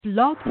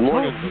Blog Talk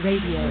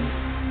Radio.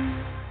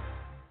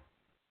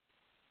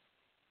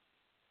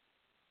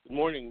 Good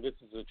morning. This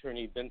is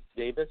Attorney Vince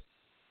Davis,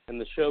 and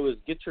the show is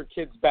Get Your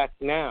Kids Back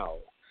Now.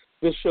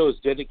 This show is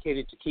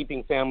dedicated to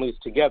keeping families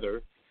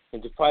together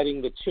and to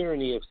fighting the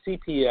tyranny of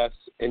CPS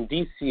and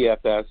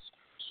DCFS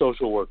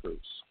social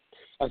workers.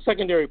 A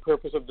secondary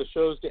purpose of the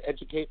show is to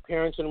educate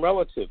parents and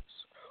relatives,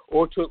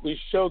 or to at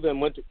least show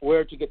them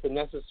where to get the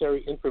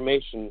necessary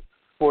information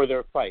for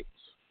their fights.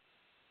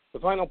 The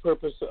final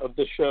purpose of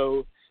the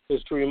show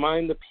is to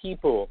remind the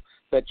people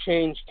that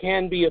change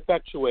can be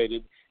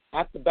effectuated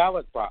at the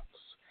ballot box,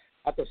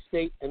 at the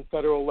state and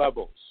federal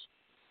levels.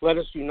 Let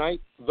us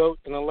unite, vote,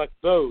 and elect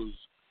those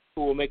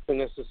who will make the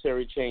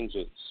necessary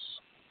changes.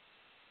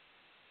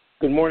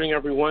 Good morning,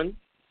 everyone.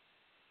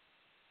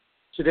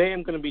 Today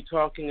I'm going to be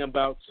talking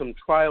about some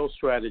trial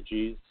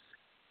strategies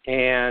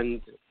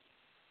and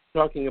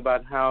talking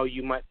about how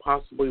you might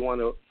possibly want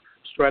to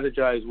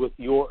strategize with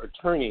your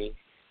attorney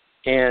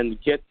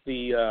and get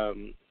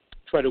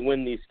try to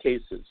win these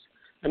cases.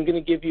 I'm going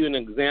to give you an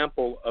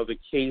example of a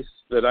case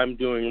that I'm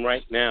doing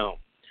right now.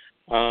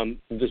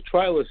 The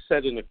trial is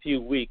set in a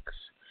few weeks,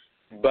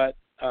 but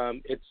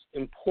it's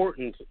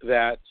important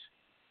that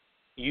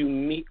you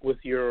meet with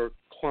your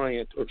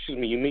client,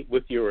 you meet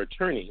with your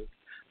attorney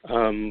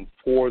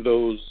for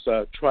those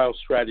trial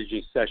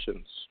strategy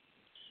sessions.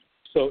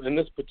 So in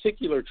this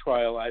particular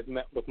trial, I've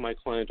met with my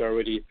client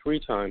already 3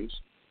 times,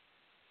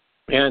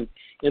 and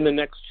in the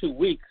next 2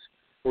 weeks,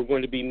 we're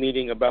going to be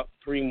meeting about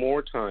 3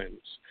 more times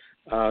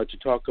to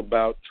talk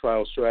about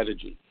trial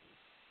strategy.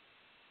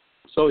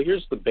 So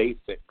here's the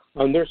basics.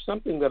 There's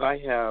something that I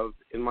have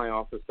in my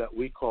office that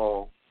we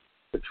call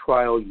the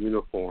trial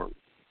uniform.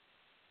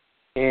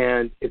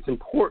 And it's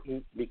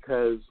important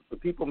because the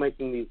people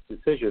making these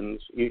decisions,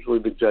 usually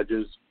the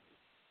judges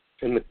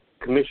and the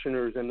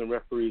commissioners and the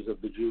referees of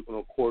the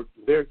juvenile court,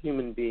 they're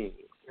human beings,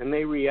 and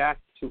they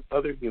react to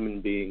other human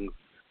beings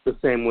the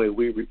same way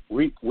we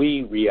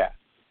react.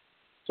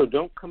 So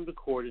don't come to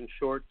court in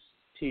shorts,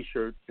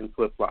 T-shirts, and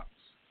flip-flops.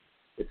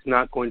 It's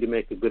not going to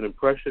make a good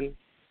impression,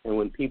 and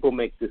when people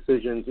make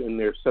decisions in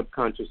their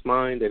subconscious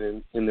mind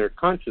and in their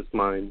conscious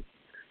mind,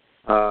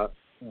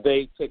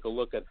 they take a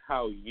look at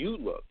how you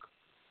look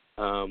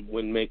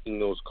when making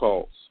those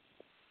calls.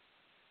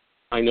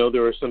 I know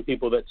there are some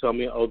people that tell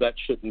me, oh, that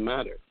shouldn't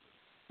matter.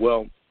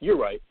 Well, you're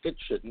right, it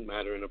shouldn't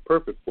matter in a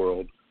perfect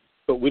world,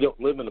 but we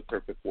don't live in a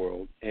perfect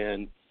world,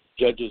 and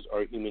judges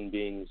are human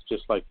beings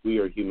just like we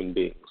are human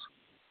beings.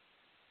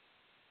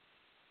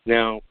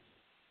 Now,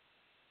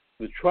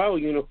 the trial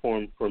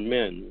uniform for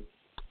men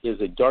is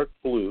a dark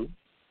blue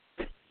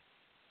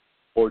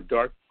or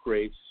dark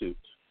gray suit.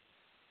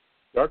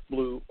 Dark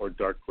blue or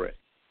dark gray.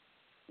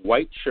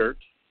 White shirt.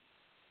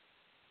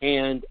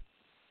 And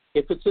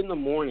if it's in the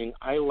morning,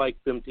 I like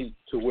them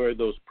to wear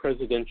those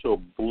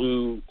presidential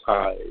blue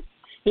ties.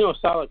 A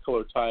solid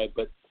color tie,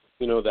 but,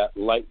 that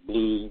light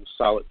blue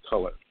solid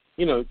color.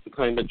 The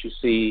kind that you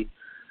see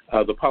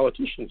the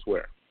politicians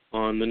wear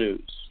on the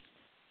news.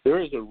 There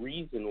is a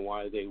reason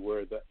why they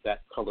wear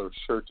that color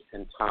shirt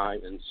and tie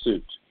and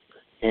suit,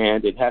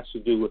 and it has to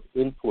do with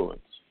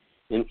influence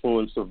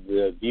of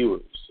the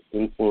viewers,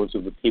 influence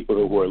of the people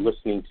who are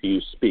listening to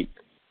you speak.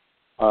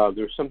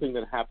 There's something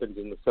that happens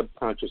in the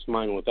subconscious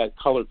mind with that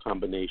color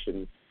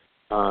combination,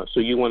 so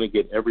you want to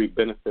get every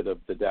benefit of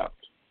the doubt.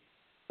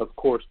 Of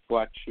course,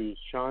 black shoes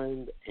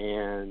shined,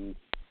 and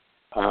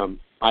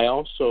I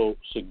also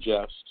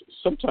suggest,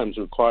 sometimes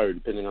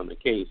required depending on the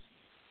case,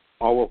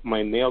 all of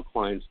my male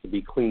clients to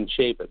be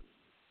clean-shaven.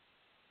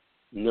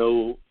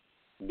 No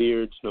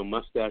beards, no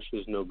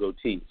mustaches, no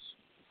goatees.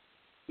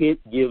 It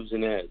gives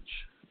an edge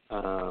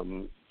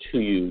to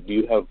you.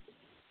 You have,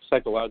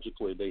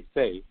 psychologically, they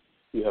say,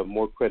 you have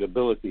more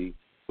credibility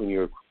when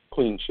you're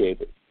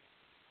clean-shaven.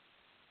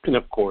 And,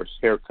 of course,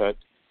 haircut,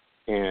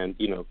 and,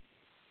 you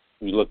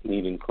look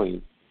neat and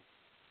clean.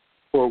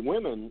 For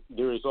women,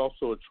 there is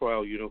also a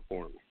trial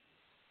uniform.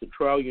 The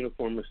trial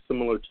uniform is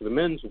similar to the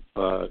men's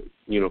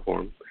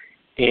uniform,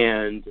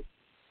 and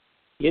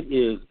it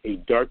is a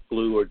dark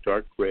blue or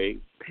dark gray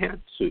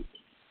pantsuit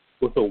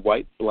with a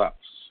white blouse.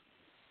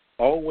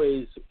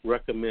 Always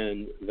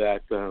recommend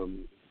that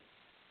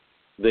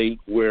they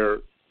wear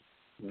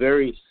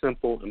very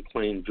simple and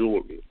plain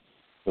jewelry.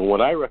 And what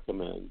I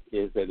recommend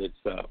is that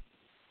it's a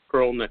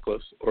pearl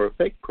necklace or a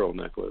fake pearl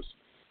necklace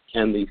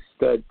and the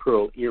stud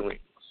pearl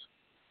earrings.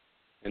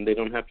 And they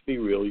don't have to be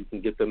real. You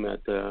can get them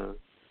at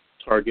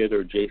Target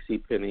or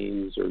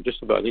JCPenney's or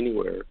just about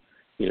anywhere,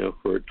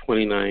 for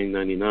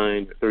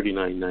 $29.99 or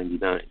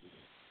 $39.99.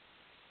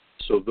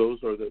 So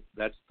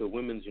that's the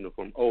women's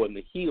uniform. Oh, and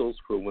the heels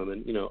for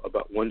women,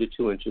 about 1 to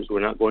 2 inches. We're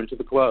not going to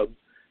the club,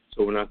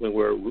 so we're not going to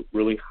wear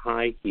really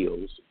high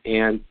heels.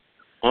 And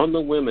on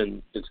the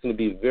women, it's going to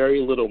be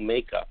very little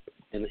makeup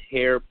and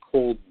hair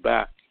pulled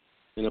back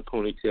in a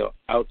ponytail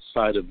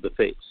outside of the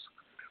face.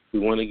 We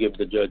want to give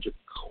the judge a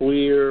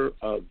clear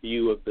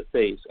view of the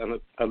face, an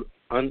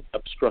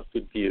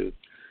unobstructed view,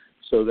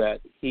 so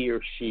that he or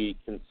she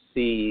can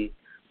see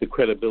the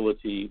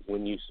credibility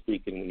when you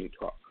speak and when you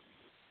talk.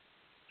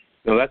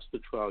 Now, that's the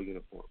trial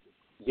uniform.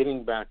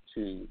 Getting back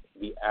to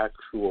the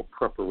actual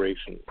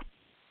preparation,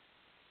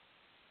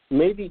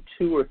 maybe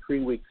 2 or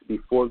 3 weeks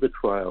before the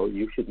trial,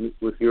 you should meet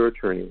with your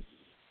attorney,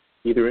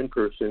 either in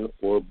person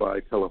or by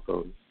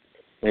telephone,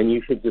 and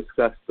you should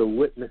discuss the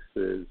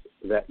witnesses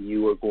that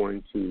you are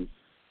going to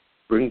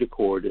bring to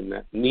court and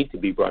that need to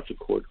be brought to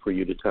court for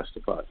you to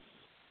testify.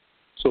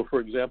 So, for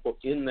example,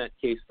 in that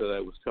case that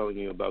I was telling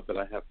you about that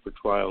I have for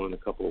trial in a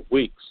couple of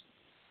weeks,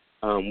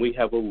 we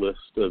have a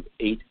list of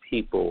 8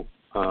 people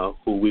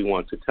who we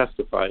want to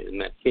testify in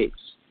that case.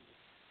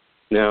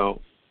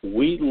 Now,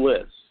 we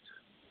list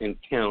and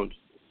count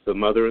the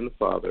mother and the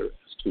father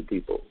as 2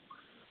 people.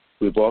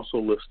 We've also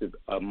listed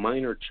a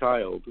minor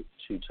child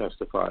to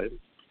testify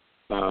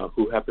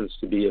who happens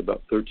to be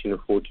about 13 or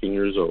 14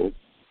 years old.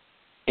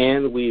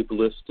 And we've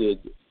listed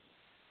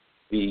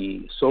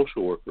the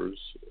social workers,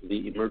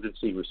 the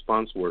emergency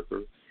response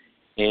worker,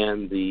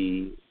 and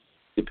the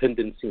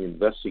dependency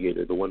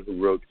investigator, the one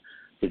who wrote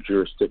the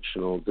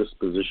jurisdictional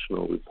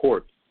dispositional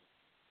report.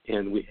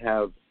 And we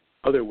have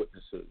other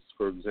witnesses,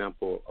 for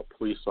example, a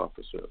police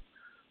officer,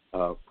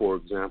 for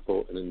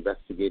example, an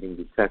investigating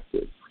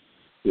detective.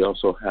 We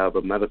also have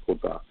a medical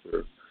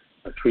doctor,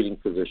 a treating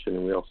physician,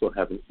 and we also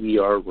have an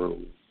ER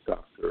room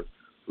doctor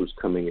who's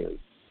coming in.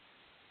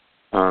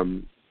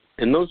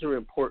 And those are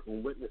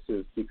important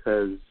witnesses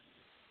because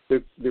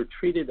they're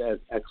treated as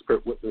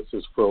expert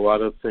witnesses for a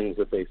lot of things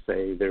that they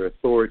say. They're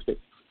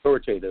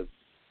authoritative,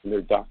 and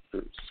they're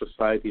doctors.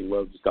 Society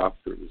loves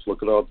doctors.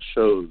 Look at all the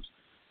shows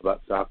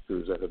about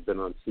doctors that have been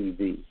on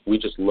TV. We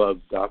just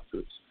love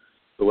doctors.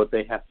 So what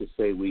they have to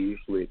say, we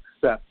usually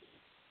accept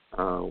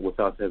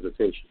without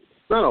hesitation.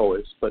 Not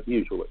always, but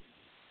usually.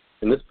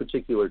 In this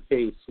particular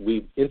case,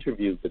 we've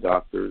interviewed the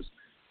doctors,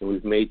 and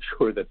we've made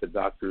sure that the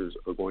doctors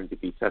are going to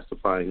be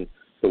testifying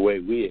the way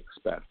we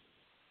expect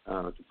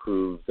to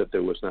prove that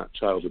there was not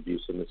child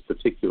abuse in this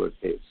particular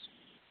case.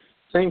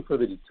 Same for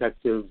the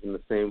detectives and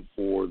the same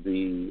for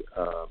the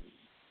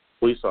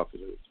police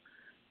officers.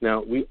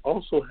 Now, we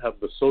also have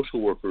the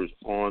social workers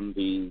on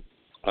the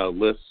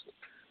list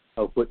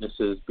of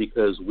witnesses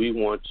because we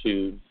want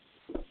to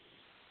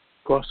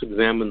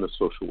cross-examine the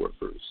social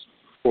workers.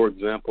 For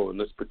example, in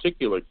this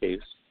particular case,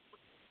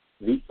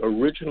 the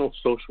original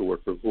social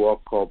worker, who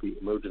I'll call the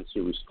emergency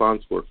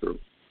response worker,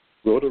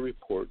 wrote a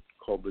report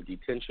called the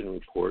detention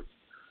report,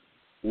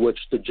 which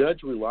the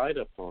judge relied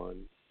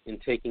upon in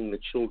taking the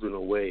children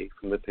away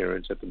from the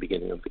parents at the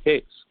beginning of the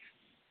case.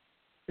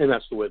 And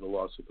that's the way the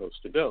law is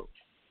supposed to go.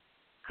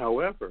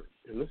 However,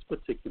 in this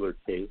particular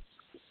case,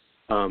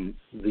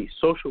 the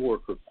social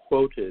worker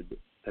quoted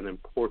an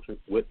important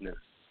witness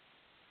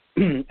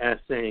as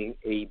saying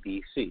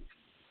ABC.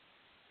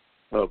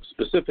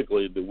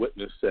 Specifically, the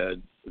witness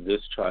said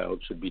this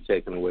child should be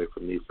taken away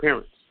from these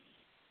parents.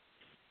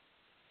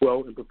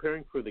 Well, in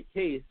preparing for the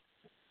case,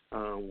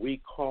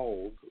 we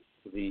called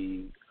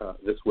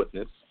this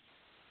witness,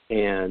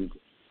 and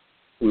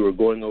we were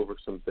going over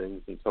some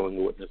things and telling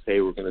the witness,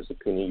 hey, we're going to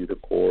subpoena you to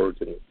court.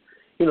 And,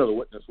 the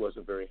witness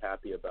wasn't very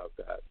happy about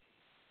that.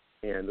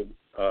 And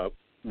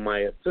my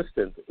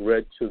assistant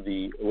read to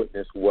the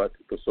witness what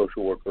the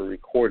social worker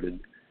recorded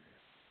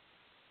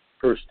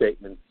her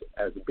statements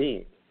as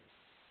being.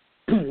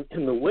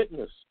 And the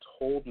witness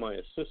told my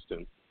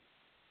assistant,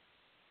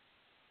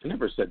 I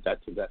never said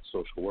that to that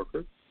social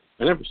worker.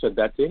 I never said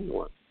that to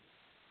anyone.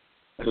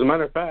 As a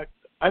matter of fact,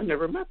 I've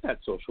never met that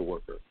social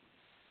worker.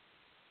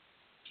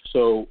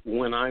 So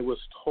when I was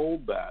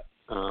told that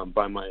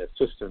by my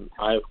assistant,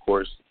 I, of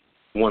course,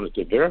 wanted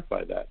to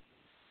verify that.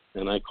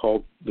 And I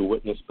called the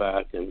witness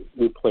back, and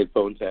we played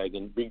phone tag.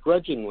 And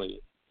begrudgingly,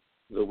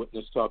 the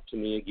witness talked to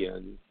me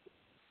again.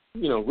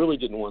 Really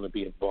didn't want to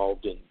be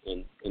involved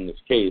in this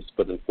case,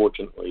 but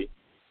unfortunately,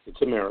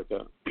 it's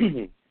America.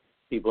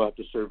 People have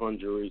to serve on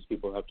juries.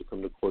 People have to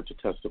come to court to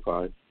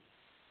testify.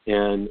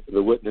 And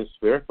the witness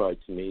verified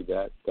to me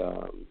that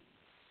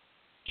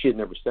she had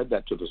never said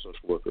that to the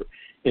social worker.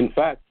 In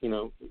fact,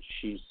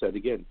 she said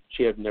again,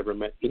 she had never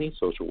met any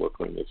social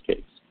worker in this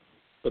case,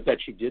 but that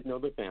she did know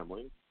the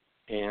family,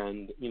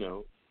 and,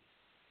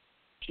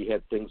 she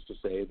had things to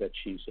say that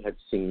she had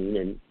seen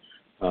and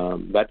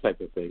that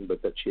type of thing,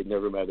 but that she had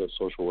never met a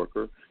social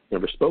worker,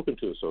 never spoken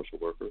to a social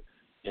worker,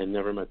 and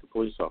never met the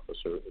police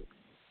officer,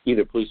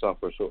 either police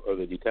officer or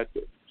the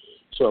detective.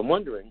 So I'm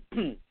wondering,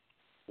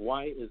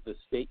 why is the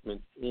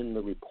statement in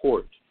the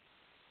report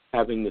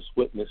having this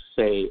witness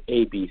say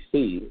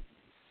ABC,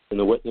 and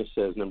the witness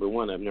says, number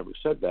one, I've never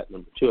said that,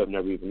 number two, I've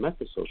never even met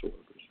the social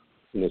workers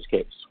in this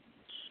case.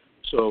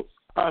 So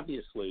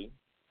obviously,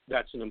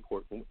 that's an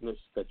important witness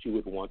that you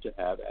would want to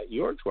have at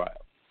your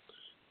trial.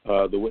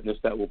 The witness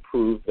that will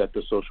prove that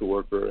the social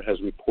worker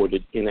has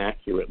reported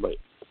inaccurately.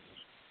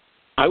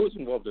 I was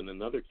involved in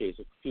another case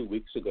a few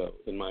weeks ago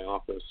in my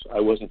office.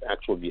 I wasn't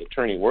actually the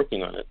attorney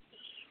working on it,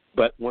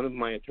 but one of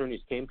my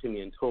attorneys came to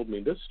me and told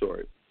me this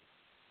story.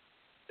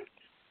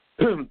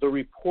 The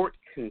report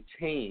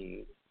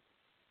contained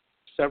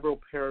several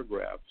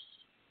paragraphs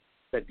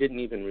that didn't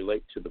even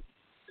relate to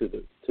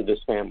this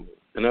family.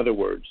 In other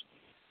words,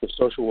 the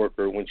social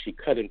worker, when she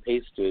cut and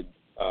pasted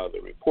the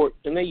report,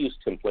 and they use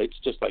templates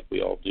just like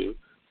we all do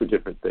for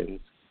different things.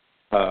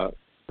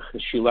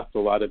 She left a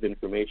lot of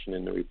information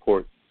in the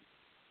report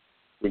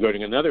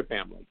regarding another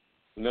family,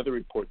 another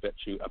report that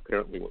she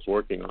apparently was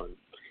working on,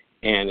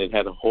 and it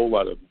had a whole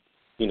lot of,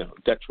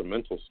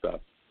 detrimental stuff,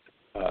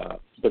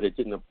 but it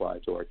didn't apply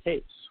to our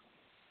case.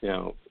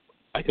 Now,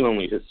 I can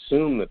only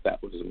assume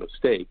that was a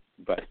mistake,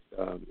 but,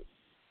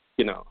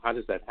 how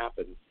does that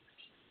happen?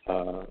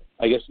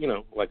 I guess,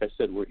 like I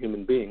said, we're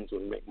human beings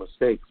when we make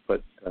mistakes,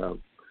 but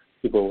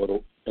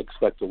people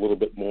expect a little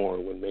bit more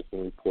when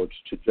making reports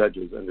to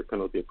judges under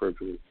penalty of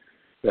perjury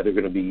that are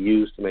going to be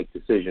used to make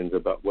decisions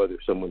about whether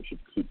someone should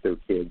keep their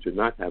kids or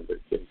not have their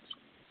kids.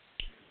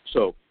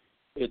 So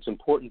it's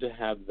important to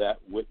have that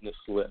witness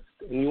list.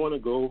 And you want to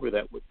go over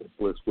that witness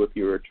list with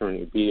your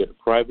attorney, be it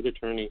a private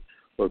attorney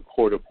or a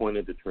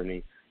court-appointed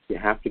attorney. You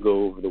have to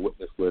go over the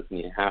witness list, and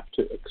you have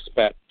to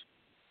expect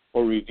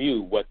or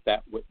review what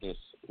that witness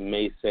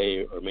may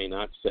say or may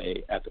not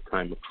say at the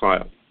time of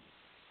trial.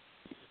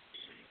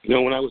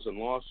 When I was in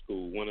law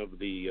school, one of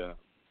the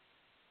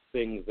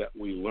things that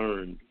we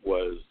learned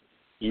was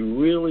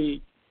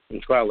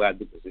in trial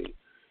advocacy,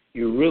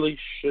 you really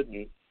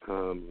shouldn't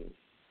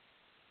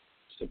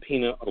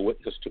subpoena a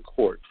witness to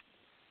court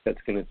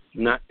that's going to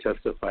not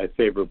testify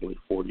favorably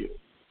for you.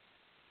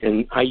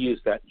 And I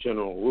use that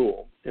general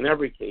rule. In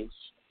every case,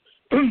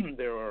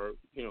 there are,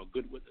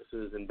 good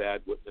witnesses and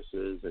bad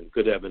witnesses, and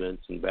good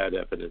evidence and bad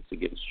evidence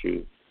against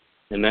you.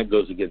 And that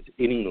goes against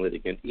any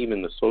litigant,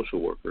 even the social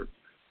worker.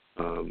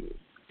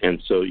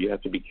 And so you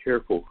have to be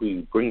careful who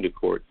you bring to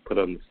court, put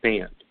on the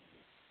stand.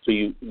 So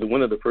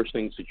one of the first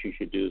things that you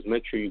should do is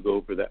make sure you go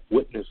over that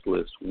witness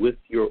list with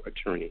your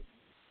attorney,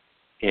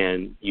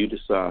 and you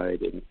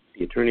decide, and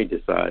the attorney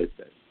decides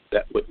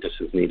that witness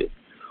is needed.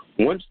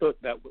 Once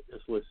that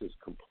witness list is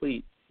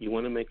complete, you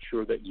want to make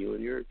sure that you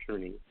and your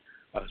attorney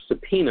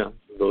subpoena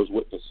those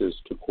witnesses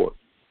to court.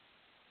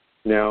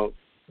 Now,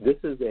 this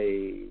is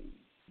a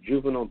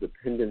juvenile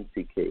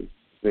dependency case.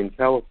 In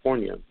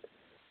California,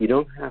 you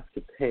don't have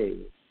to pay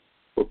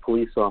for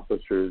police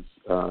officers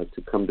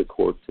to come to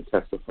court to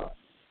testify.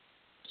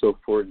 So,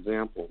 for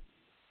example,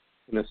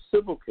 in a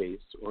civil case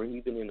or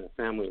even in a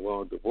family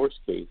law divorce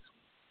case,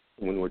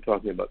 when we're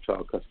talking about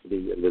child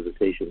custody and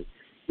visitation,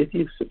 if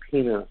you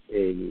subpoena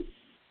a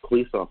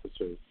police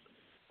officer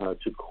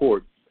to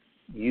court,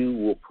 you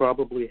will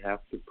probably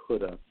have to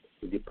put up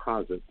a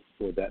deposit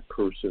for that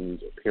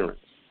person's appearance.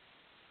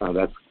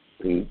 That's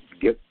in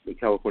the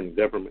California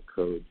Government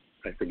Code.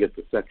 I forget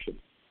the section.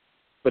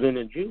 But in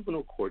a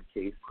juvenile court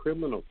case,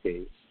 criminal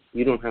case,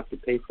 you don't have to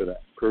pay for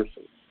that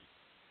person.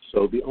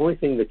 So the only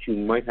thing that you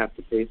might have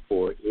to pay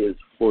for is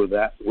for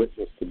that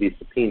witness to be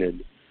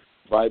subpoenaed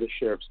by the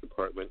sheriff's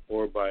department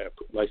or by a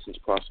licensed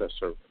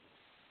processor.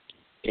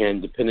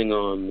 And depending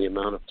on the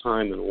amount of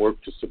time and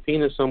work to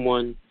subpoena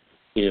someone,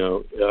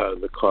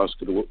 the cost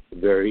could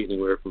vary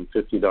anywhere from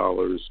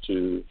 $50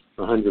 to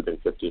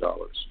 $150.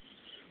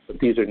 But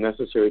these are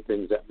necessary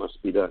things that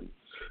must be done.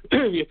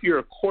 If you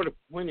have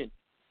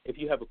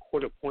a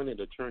court-appointed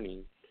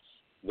attorney,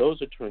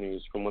 those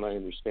attorneys, from what I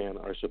understand,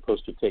 are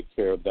supposed to take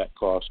care of that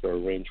cost or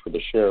arrange for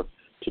the sheriff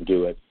to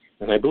do it.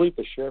 And I believe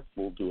the sheriff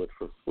will do it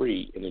for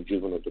free in a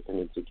juvenile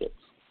dependency case.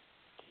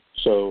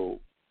 So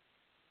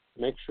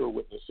make sure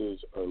witnesses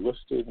are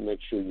listed, make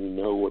sure you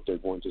know what they're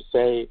going to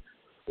say,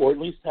 or at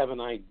least have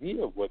an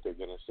idea of what they're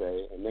going to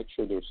say, and make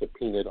sure they're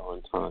subpoenaed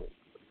on time.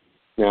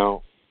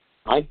 Now,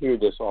 I hear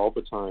this all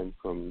the time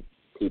from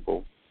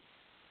people.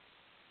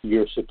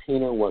 Your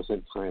subpoena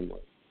wasn't timely.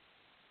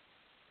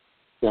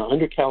 Now,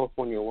 under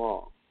California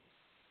law,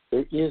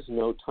 there is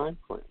no time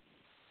frame.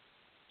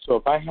 So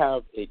if I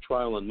have a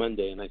trial on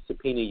Monday and I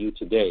subpoena you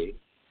today,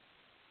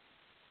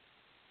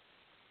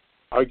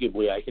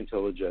 arguably I can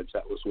tell a judge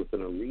that was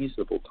within a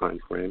reasonable time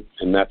frame,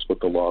 and that's what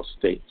the law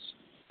states.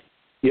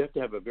 You have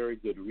to have a very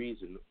good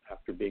reason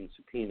after being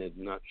subpoenaed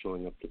not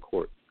showing up to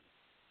court.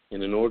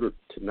 And in order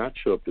to not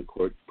show up to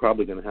court, you're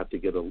probably going to have to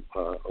get a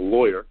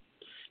lawyer,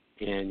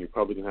 and you're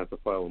probably going to have to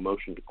file a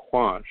motion to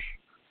quash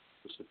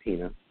the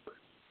subpoena.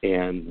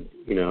 And,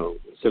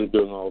 instead of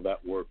doing all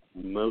that work,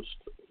 most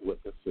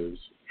witnesses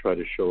try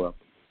to show up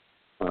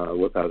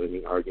without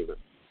any argument.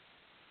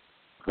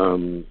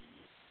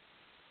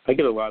 I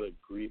get a lot of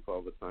grief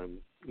all the time.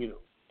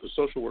 The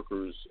social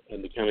workers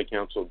and the county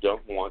council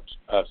don't want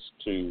us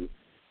to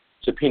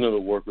subpoena the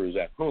workers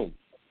at home.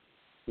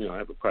 I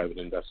have a private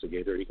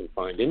investigator. He can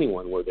find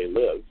anyone where they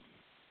live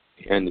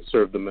and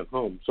serve them at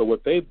home. So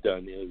what they've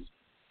done is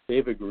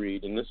they've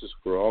agreed, and this is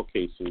for all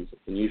cases,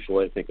 and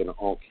usually I think in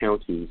all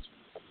counties,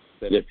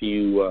 that if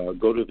you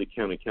go to the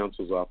county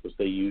counsel's office,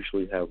 they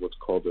usually have what's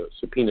called a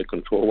subpoena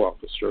control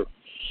officer.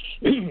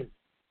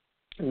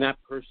 And that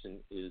person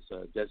is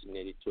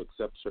designated to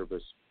accept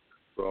service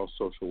for all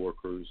social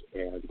workers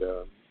and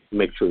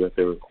make sure that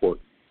they're in court.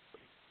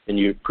 And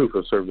your proof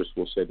of service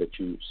will say that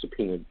you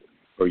subpoenaed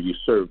or you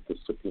served the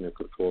subpoena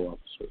control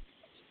officer.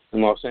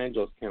 In Los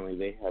Angeles County,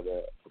 they have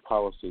a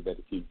policy that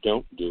if you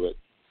don't do it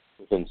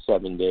within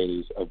 7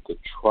 days of the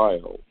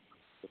trial,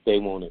 they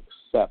won't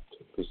accept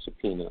the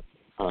subpoena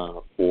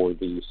for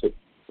the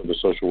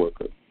social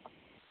worker.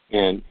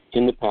 And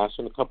in the past,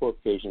 on a couple of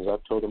occasions,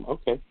 I've told them,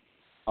 okay,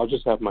 I'll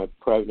just have my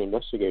private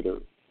investigator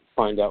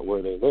find out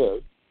where they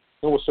live,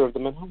 and we'll serve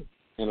them at home.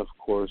 And, of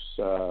course,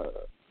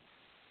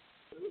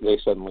 they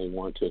suddenly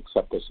want to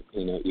accept the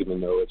subpoena,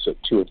 even though it's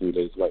 2 or 3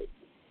 days late.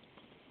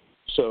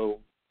 So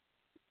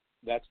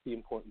that's the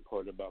important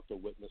part about the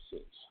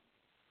witnesses.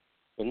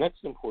 The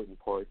next important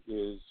part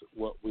is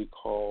what we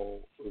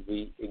call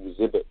the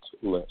exhibit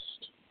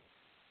list.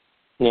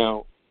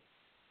 Now,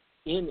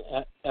 in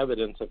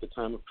evidence at the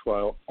time of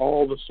trial,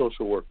 all the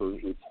social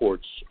workers'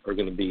 reports are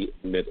going to be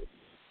admitted,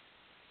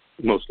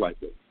 most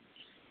likely.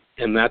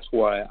 And that's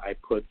why I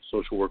put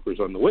social workers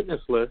on the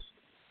witness list,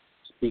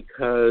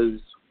 because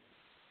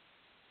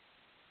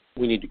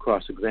we need to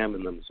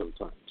cross-examine them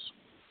sometimes.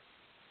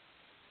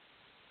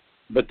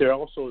 But there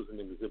also is an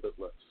exhibit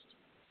list.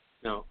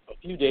 Now, a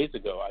few days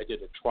ago, I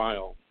did a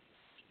trial,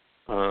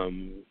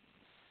 and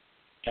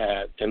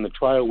the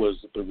trial was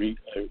a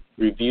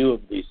review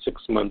of the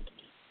 6-month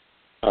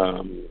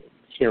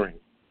hearing.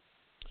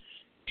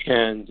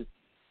 And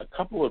a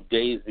couple of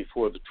days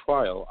before the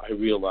trial, I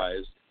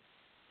realized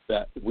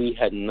that we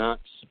had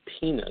not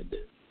subpoenaed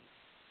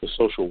the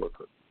social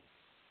worker.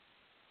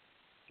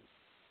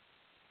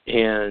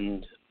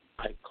 And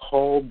I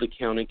called the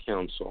county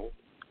council,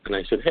 and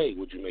I said, hey,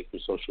 would you make the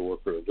social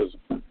worker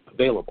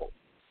available?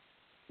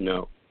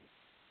 No.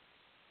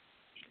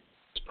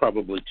 It's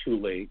probably too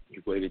late.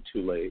 You've waited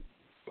too late,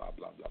 blah,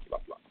 blah, blah, blah,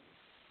 blah.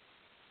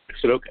 I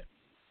said, okay.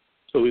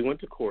 So we went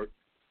to court,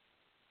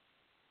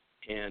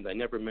 and I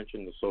never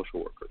mentioned the social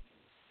worker.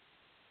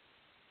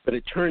 But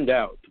it turned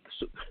out,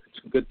 it's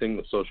a good thing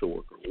the social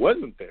worker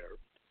wasn't there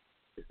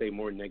to say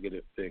more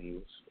negative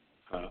things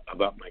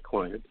about my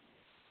client.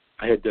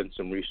 I had done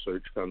some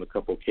research, found a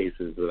couple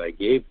cases that I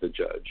gave the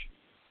judge.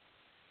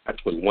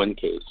 Actually, one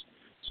case.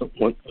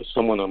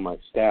 Someone on my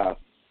staff,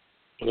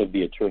 one of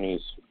the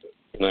attorneys,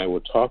 and I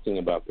were talking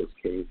about this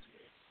case,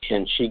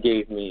 and she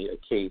gave me a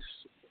case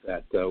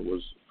that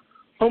was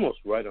almost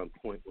right on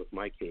point with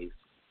my case,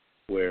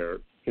 where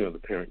the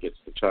parent gets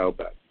the child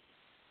back.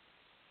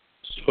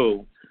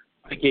 So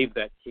I gave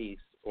that case,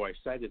 or I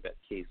cited that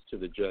case to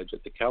the judge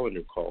at the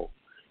calendar call,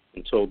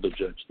 and told the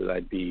judge that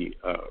I'd be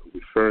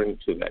referring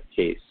to that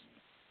case.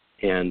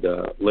 And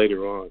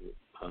later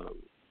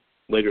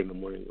in the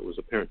morning, it was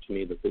apparent to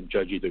me that the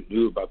judge either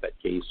knew about that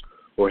case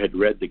or had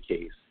read the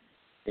case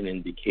and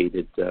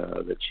indicated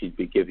that she'd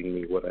be giving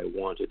me what I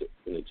wanted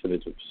in a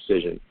tentative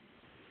decision.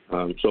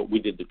 So we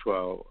did the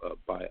trial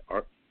by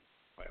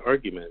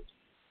argument.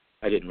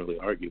 I didn't really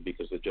argue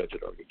because the judge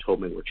had already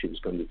told me what she was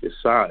going to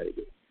decide.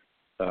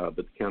 But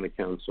the county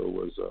council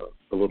was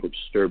a little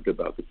disturbed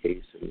about the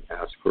case and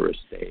asked for a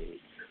stay,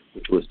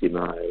 which was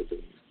denied,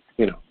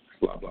 and,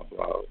 blah, blah,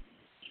 blah.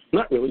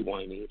 Not really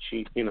whining.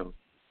 She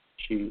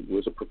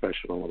was a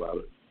professional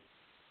about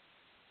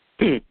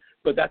it.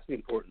 But that's the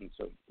importance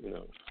of,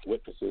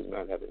 witnesses,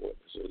 not having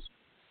witnesses.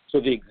 So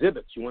the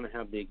exhibits, you want to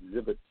have the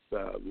exhibits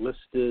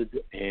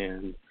listed,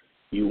 and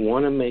you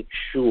want to make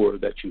sure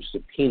that you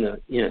subpoena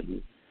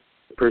in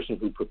the person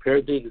who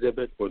prepared the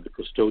exhibit or the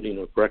custodian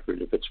of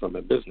record if it's from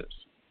a business.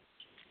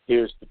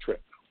 Here's the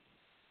trick.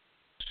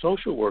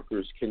 Social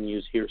workers can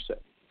use hearsay.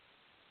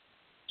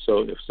 So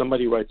if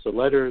somebody writes a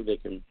letter, they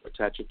can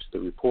attach it to the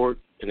report,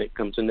 and it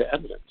comes into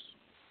evidence.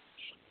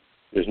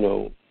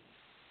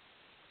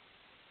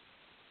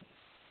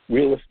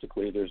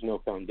 Realistically, there's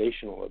no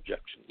foundational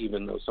objection,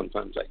 even though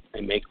sometimes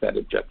I make that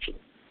objection.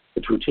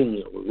 It's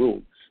routinely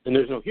overruled. And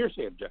there's no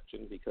hearsay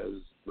objection because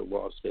the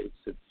law states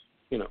it's,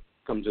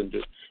 comes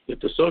into, if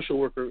the social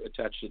worker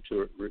attached it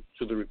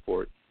to the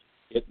report,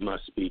 it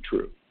must be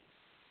true.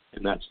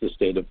 And that's the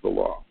state of the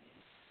law.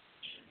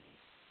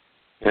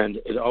 And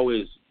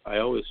I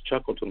always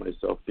chuckle to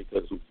myself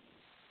because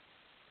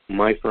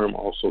my firm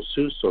also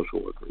sues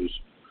social workers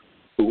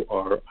who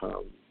are,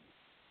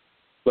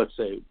 let's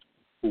say,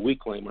 who we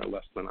claim are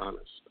less than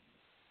honest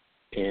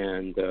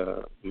and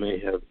may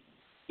have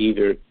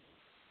either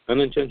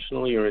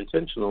unintentionally or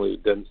intentionally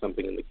done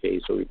something in the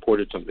case or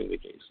reported something in the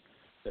case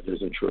that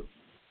isn't true.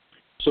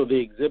 So the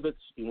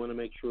exhibits, you want to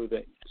make sure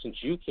that since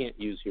you can't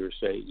use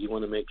hearsay, you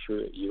want to make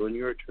sure that you and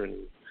your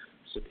attorney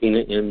subpoena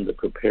in the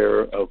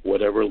preparer of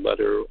whatever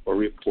letter or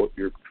report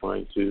you're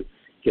trying to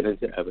get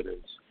into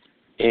evidence,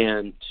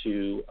 and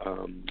to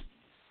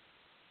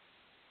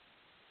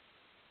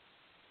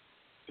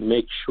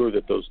make sure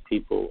that those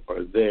people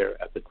are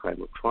there at the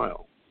time of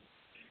trial.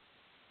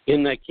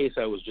 In that case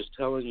I was just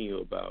telling you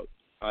about,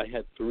 I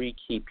had 3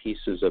 key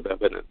pieces of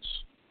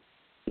evidence.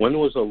 One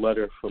was a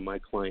letter from my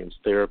client's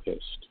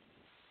therapist.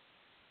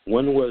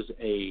 One was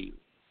a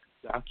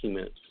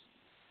document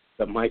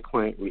that my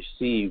client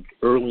received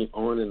early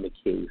on in the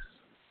case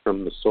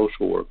from the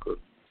social worker.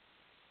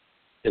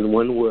 And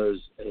one was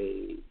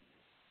a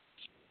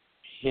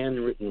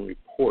handwritten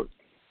report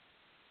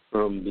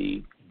from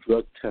the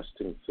drug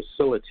testing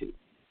facility.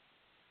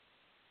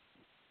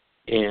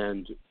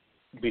 And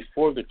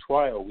before the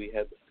trial, we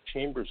had a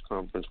chambers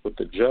conference with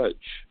the judge,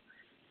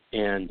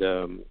 And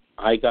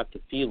I got the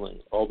feeling,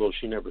 although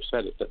she never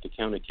said it, that the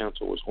county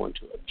council was going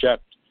to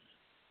object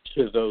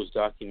to those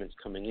documents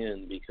coming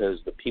in because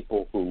the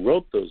people who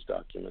wrote those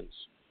documents,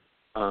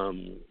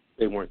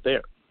 they weren't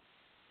there.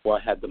 Well, I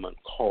had them on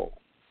call.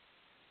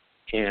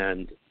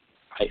 And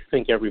I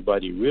think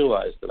everybody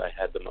realized that I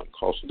had them on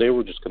call, so they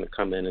were just going to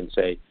come in and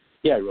say,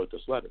 yeah, I wrote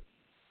this letter.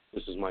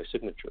 This is my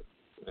signature.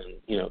 And,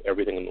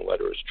 everything in the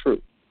letter is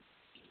true.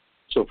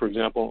 So, for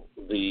example,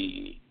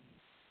 the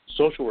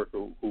social worker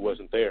who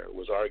wasn't there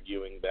was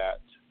arguing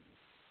that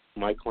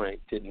my client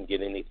didn't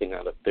get anything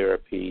out of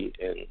therapy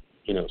and,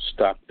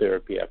 stopped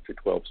therapy after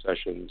 12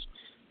 sessions,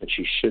 and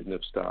she shouldn't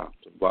have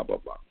stopped, and blah, blah,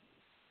 blah.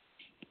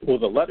 Well,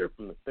 the letter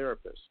from the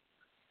therapist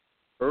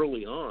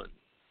early on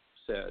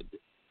said,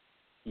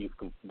 you've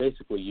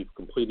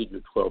completed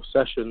your 12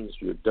 sessions,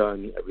 you're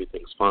done,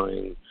 everything's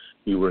fine,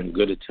 you were in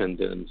good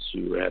attendance,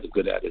 you had a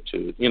good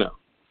attitude,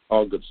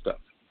 all good stuff.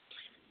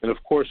 And,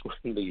 of course,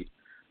 when the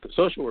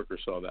social worker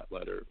saw that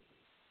letter,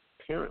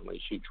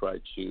 apparently she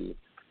tried to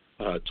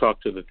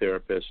talk to the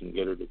therapist and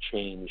get her to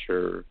change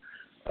her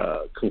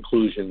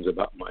conclusions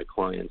about my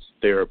client's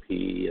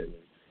therapy and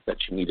that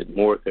she needed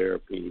more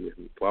therapy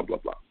and blah, blah,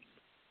 blah.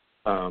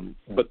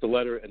 But the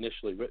letter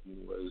initially written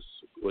was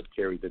what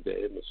carried the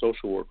day, and the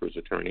social worker's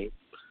attorney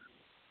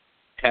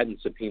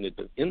hadn't subpoenaed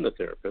in the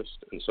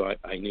therapist, and so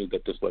I knew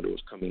that this letter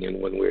was coming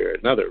in one way or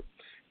another.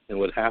 And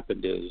what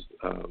happened is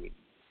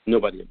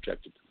nobody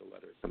objected to the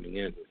letter coming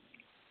in,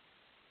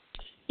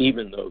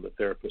 even though the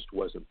therapist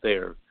wasn't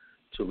there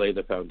to lay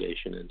the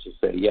foundation and to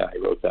say, yeah, I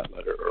wrote that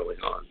letter early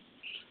on.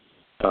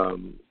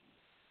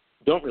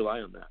 Don't rely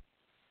on that,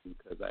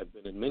 because I've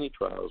been in many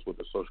trials where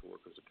the social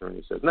worker's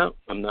attorney says, no,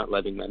 I'm not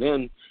letting that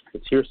in.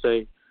 It's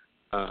hearsay.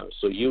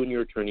 So you and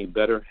your attorney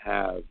better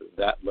have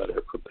that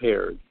letter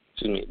prepared,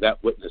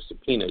 that witness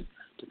subpoenaed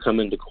to come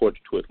into court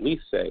to at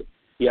least say,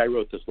 yeah, I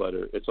wrote this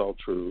letter, it's all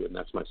true, and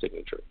that's my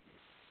signature.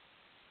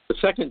 The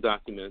second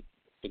document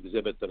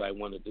exhibit that I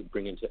wanted to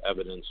bring into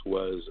evidence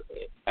was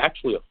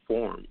actually a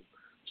form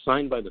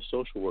signed by the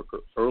social worker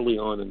early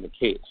on in the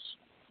case.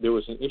 There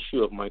was an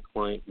issue of my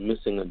client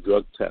missing a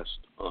drug test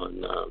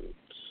on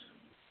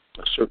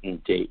a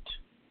certain date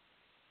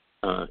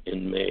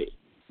in May.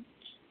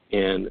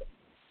 And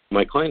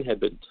my client had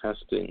been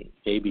testing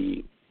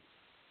maybe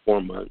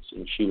 4 months,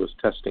 and she was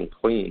testing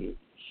clean.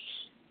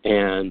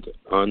 And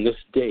on this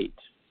date,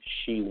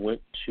 she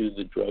went to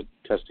the drug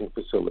testing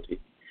facility,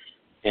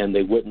 and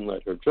they wouldn't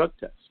let her drug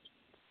test.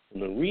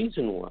 And the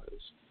reason was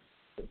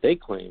that they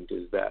claimed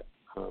is that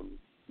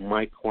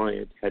my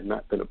client had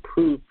not been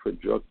approved for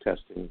drug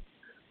testing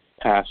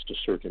past a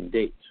certain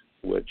date,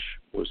 which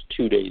was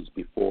 2 days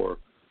before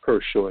her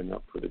showing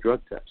up for the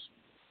drug test.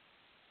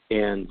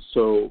 And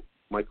so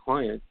my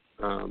client,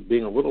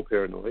 being a little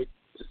paranoid,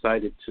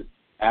 decided to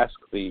ask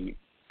the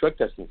drug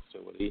testing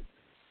facility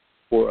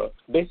for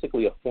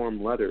basically a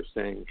form letter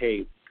saying,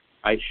 hey,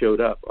 I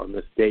showed up on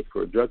this date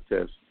for a drug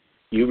test.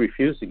 You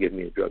refused to give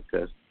me a drug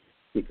test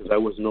because I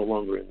was no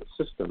longer in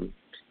the system,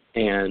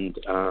 and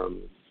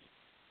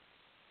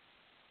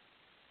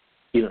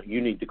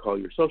you need to call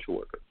your social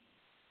worker.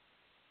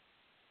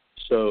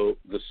 So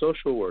the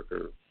social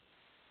worker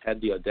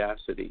had the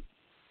audacity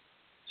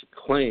to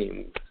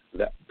claim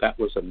that that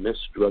was a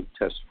missed drug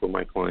test for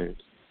my client.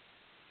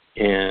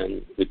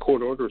 And the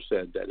court order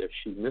said that if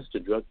she missed a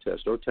drug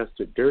test or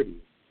tested dirty,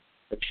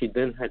 that she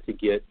then had to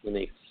get in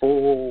a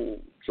full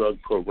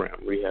drug program,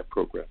 rehab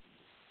program.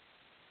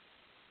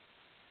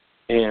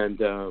 And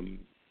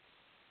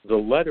the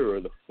letter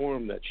or the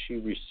form that she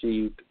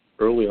received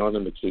early on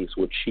in the case,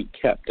 which she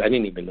kept, I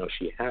didn't even know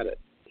she had it,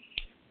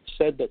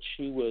 said that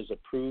she was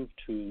approved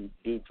to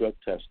do drug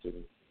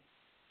testing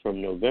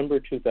from November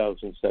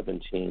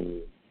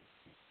 2017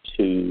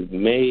 to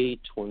May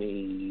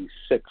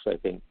 26,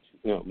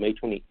 May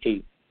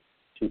 28,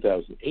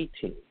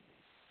 2018.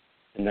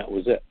 And that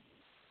was it.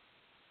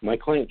 My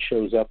client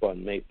shows up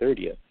on May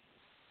 30th,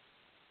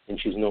 and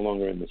she's no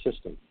longer in the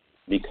system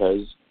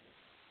because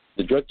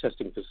the drug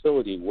testing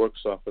facility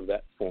works off of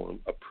that form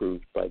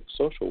approved by the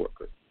social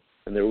worker.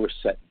 And there were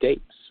set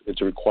dates.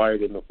 It's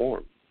required in the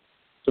form.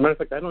 As a matter of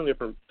fact, I don't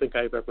ever think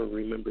I've ever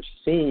remember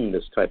seeing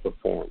this type of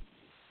form.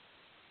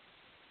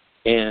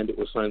 And it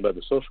was signed by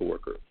the social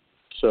worker.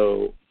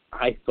 So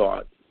I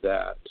thought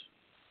that,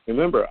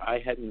 remember,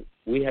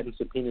 we hadn't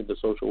subpoenaed the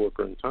social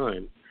worker in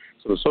time,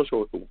 so the social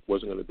worker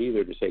wasn't going to be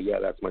there to say, yeah,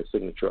 that's my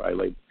signature.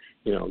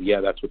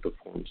 Yeah, that's what the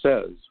form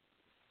says.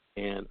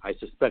 And I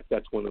suspect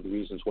that's one of the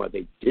reasons why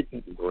they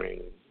didn't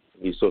bring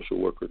the social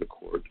worker to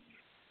court,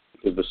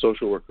 because the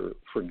social worker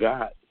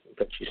forgot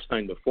that she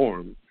signed the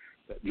form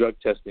that drug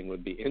testing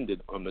would be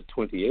ended on the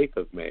 28th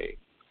of May.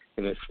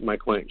 And if my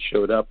client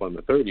showed up on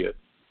the 30th,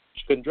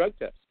 she couldn't drug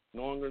test,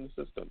 no longer in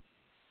the system.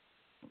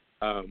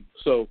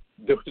 So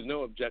there was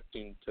no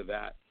objection to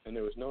that, and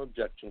there was no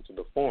objection to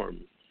the form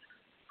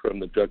from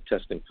the drug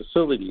testing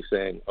facility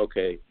saying,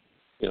 okay,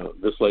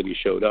 this lady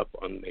showed up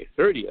on May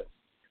 30th.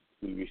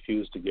 We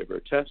refused to give her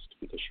a test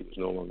because she was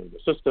no longer in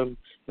the system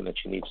and that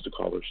she needs to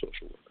call her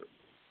social worker.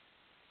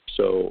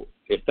 So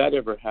if that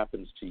ever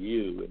happens to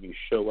you and you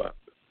show up,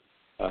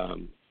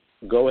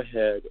 go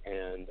ahead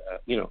and,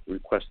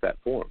 request that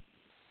form.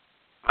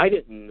 I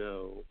didn't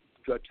know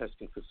drug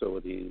testing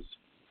facilities,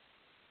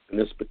 and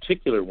this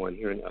particular one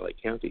here in LA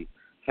County,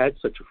 had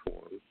such a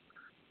form,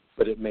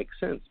 but it makes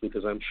sense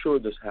because I'm sure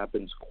this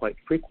happens quite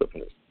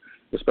frequently,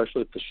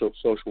 especially if the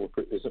social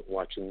worker isn't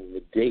watching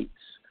the dates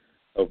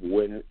of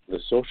when the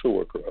social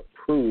worker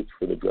approved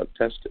for the drug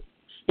testing.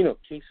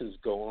 Cases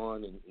go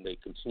on and they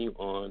continue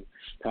on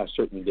past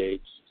certain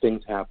dates,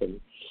 things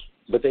happen,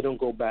 but they don't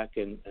go back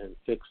and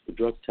fix the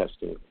drug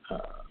testing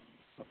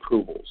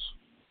approvals.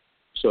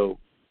 So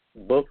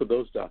both of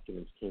those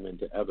documents came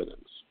into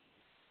evidence.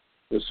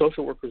 The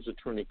social worker's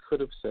attorney could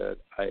have said,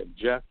 I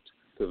object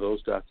to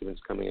those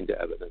documents coming into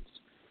evidence,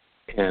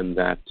 and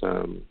that,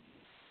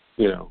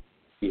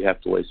 you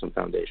have to lay some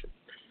foundation.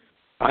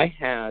 I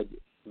had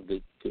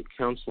the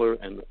counselor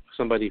and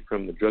somebody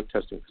from the drug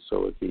testing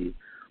facility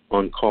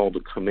on call to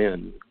come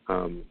in.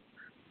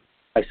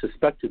 I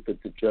suspected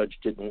that the judge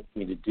didn't want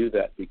me to do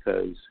that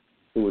because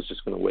it was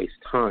just going to waste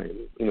time,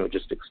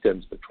 just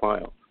extends the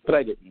trial. But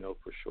I didn't know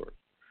for sure.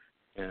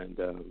 And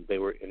they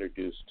were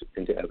introduced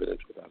into evidence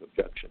without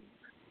objection.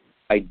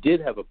 I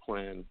did have a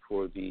plan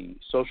for the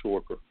social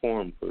worker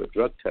form for the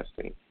drug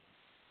testing.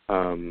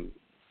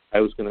 I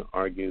was going to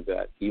argue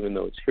that even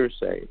though it's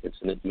hearsay, it's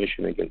an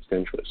admission against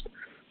interest,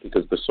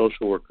 because the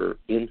social worker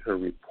in her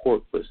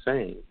report was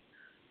saying,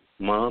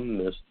 Mom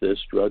missed this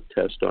drug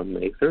test on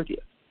May 30th,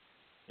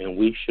 and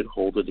we should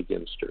hold it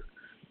against her.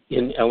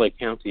 In LA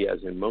County,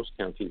 as in most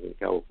counties in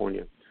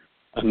California,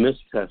 a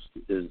missed test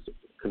is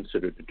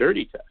considered a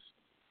dirty test.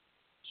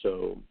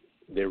 So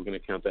they were going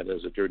to count that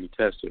as a dirty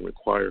test and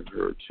require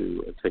her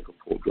to take a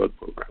full drug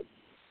program.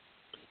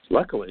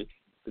 Luckily,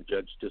 the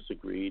judge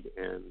disagreed,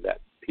 and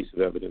that piece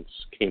of evidence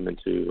came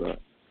into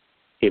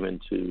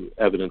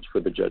evidence for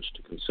the judge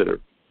to consider.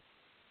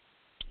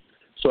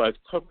 So I've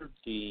covered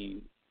the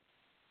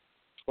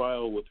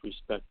trial with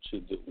respect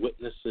to the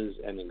witnesses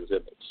and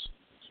exhibits.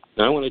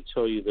 Now I want to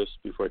tell you this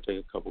before I take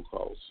a couple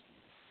calls.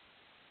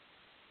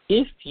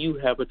 If you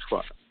have a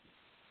trial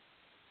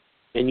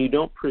and you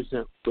don't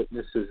present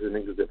witnesses and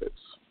exhibits,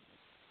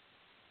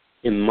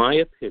 in my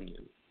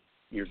opinion,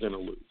 you're going to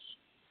lose.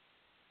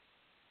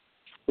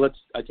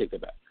 I take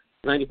that back.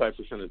 95%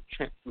 of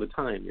the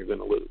time, you're going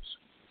to lose.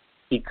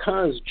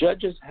 Because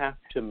judges have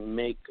to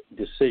make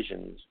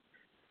decisions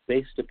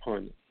based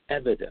upon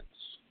evidence.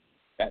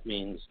 That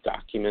means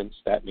documents.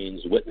 That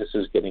means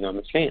witnesses getting on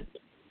the stand.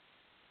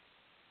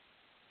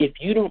 If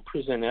you don't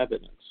present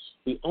evidence,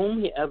 the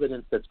only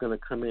evidence that's going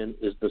to come in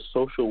is the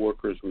social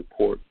worker's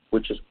report,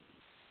 which is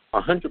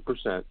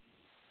 100%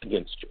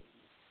 against you.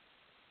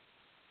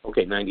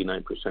 Okay,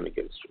 99%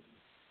 against you.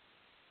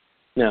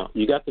 Now,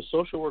 you got the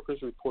social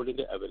worker's report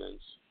into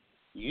evidence.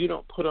 You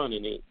don't put on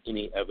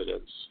any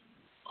evidence.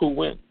 Who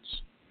wins?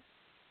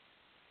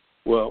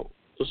 Well,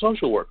 the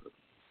social worker.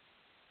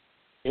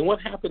 And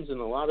what happens in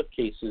a lot of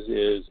cases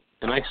is,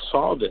 and I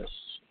saw this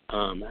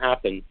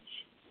happen,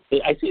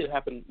 I see it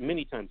happen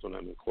many times when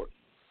I'm in court.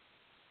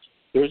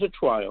 There's a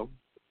trial.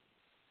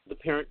 The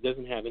parent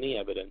doesn't have any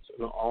evidence,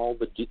 and all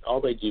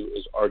they do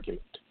is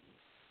argument.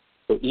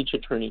 So each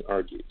attorney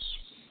argues.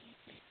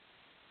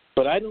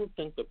 But I don't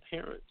think the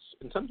parents,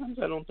 and sometimes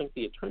I don't think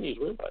the attorneys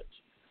realize,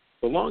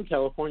 the law in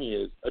California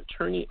is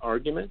attorney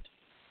argument,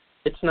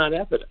 it's not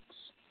evidence.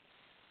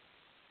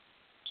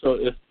 So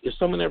if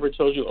someone ever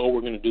tells you,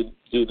 we're going to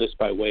do this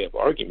by way of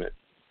argument,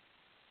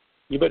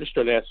 you better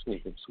start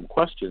asking some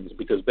questions,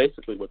 because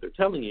basically what they're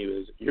telling you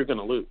is you're going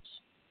to lose.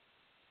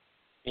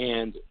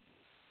 And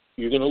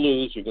you're going to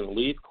lose, you're going to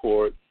leave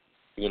court,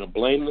 you're going to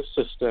blame the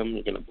system,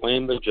 you're going to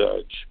blame the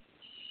judge,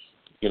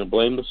 you're going to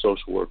blame the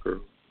social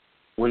worker,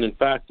 when in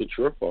fact it's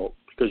your fault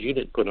because you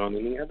didn't put on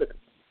any evidence.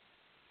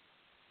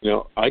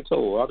 I tell a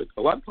lot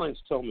of clients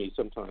tell me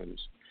sometimes,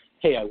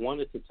 hey, I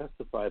wanted to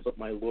testify, but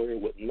my lawyer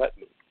wouldn't let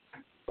me.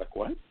 Like,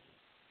 what?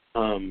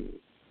 The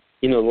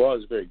law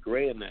is very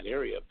gray in that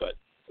area, but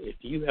if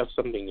you have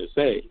something to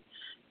say,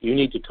 you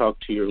need to talk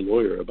to your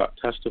lawyer about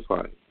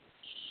testifying.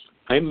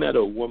 I met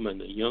a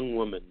young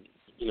woman,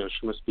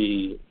 she must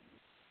be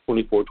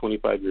 24,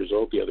 25 years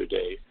old the other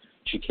day.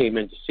 She came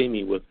in to see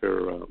me with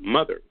her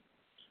mother,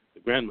 the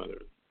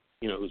grandmother,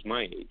 who's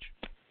my age.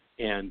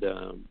 And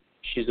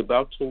she's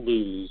about to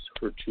lose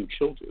her 2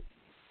 children.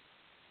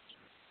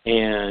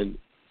 And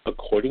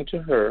according to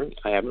her,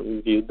 I haven't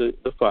reviewed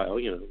the file.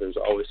 There's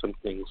always some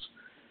things,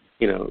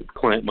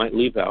 client might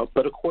leave out.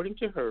 But according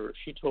to her,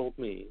 she told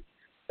me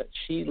that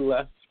she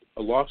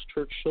lost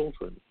her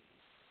children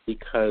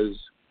because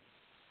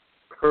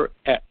her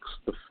ex,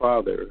 the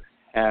father,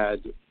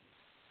 had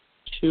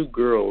 2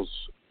 girls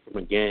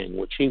from a gang,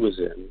 which he was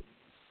in,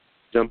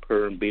 jump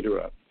her and beat her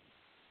up.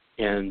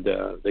 And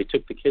they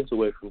took the kids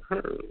away from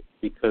her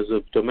because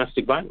of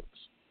domestic violence.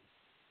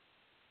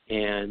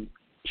 And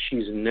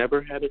she's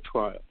never had a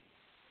trial.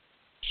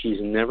 She's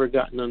never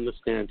gotten on the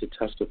stand to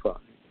testify.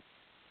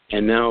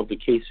 And now the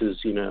case is,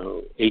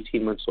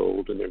 18 months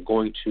old, and they're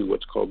going to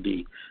what's called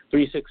the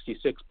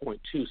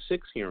 366.26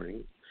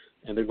 hearing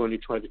and they're going to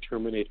try to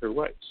terminate her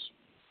rights.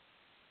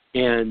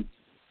 And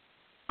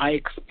I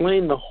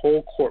explained the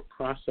whole court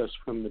process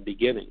from the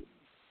beginning.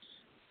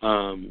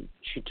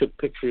 She took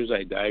pictures,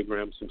 I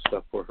diagrammed some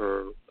stuff for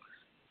her,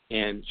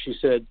 and she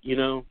said,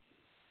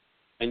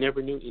 I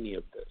never knew any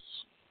of this.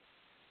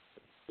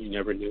 You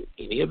never knew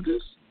any of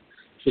this?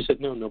 She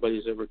said, no,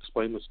 nobody's ever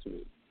explained this to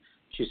me.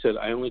 She said,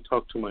 I only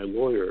talk to my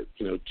lawyer,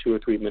 2 or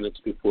 3 minutes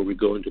before we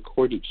go into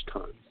court each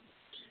time.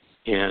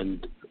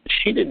 And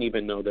she didn't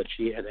even know that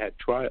she had a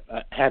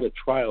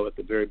trial at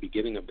the very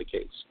beginning of the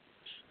case.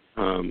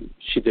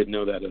 She didn't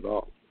know that at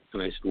all.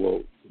 And I said,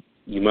 well,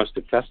 you must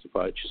have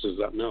testified. She says,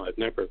 no, I've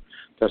never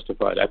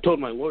testified. I told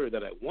my lawyer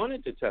that I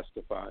wanted to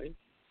testify,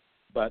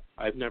 but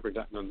I've never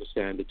gotten on the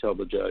stand to tell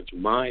the judge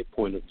my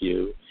point of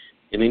view.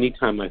 And any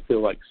time I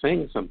feel like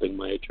saying something,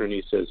 my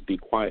attorney says, be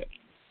quiet.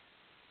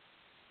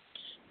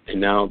 And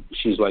now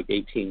she's like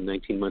 18,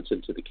 19 months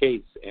into the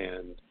case,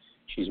 and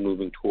she's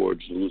moving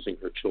towards losing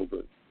her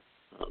children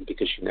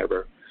because she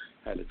never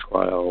had a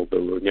trial.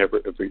 There were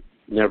never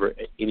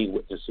any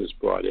witnesses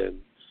brought in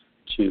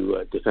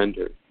to defend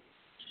her.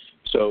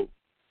 So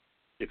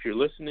if you're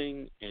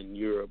listening and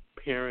you're a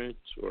parent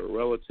or a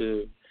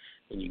relative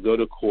and you go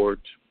to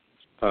court,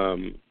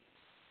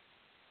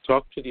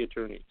 talk to the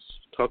attorneys.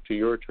 Talk to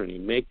your attorney.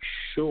 Make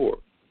sure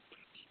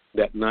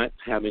that not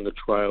having a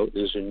trial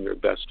is in your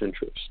best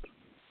interest.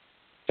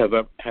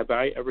 Have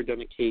I ever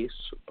done a case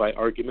by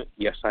argument?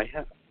 Yes, I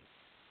have.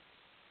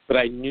 But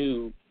I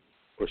knew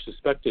or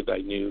suspected I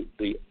knew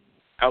the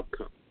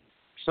outcome.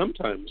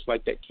 Sometimes,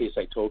 like that case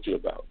I told you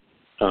about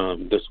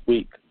this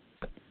week,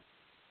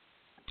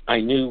 I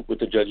knew what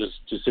the judge's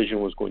decision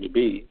was going to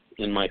be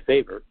in my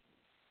favor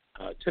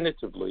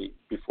tentatively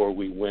before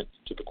we went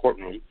to the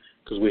courtroom,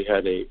 because we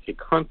had a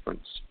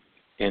conference,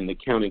 and the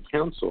county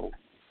counsel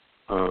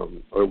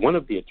or one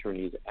of the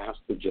attorneys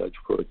asked the judge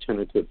for a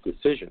tentative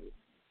decision,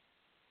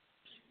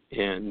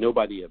 and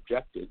nobody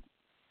objected.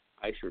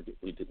 I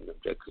certainly didn't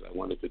object because I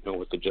wanted to know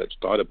what the judge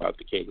thought about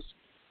the case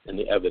and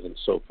the evidence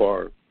so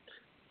far.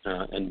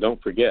 And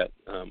don't forget,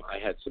 I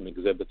had some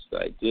exhibits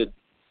that I did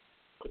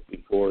put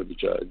before the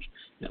judge,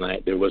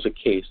 and there was a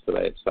case that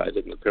I had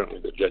cited, and apparently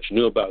the judge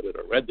knew about it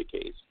or read the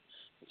case,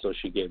 and so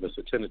she gave us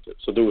a tentative.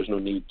 So there was no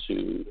need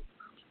to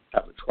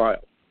have a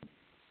trial.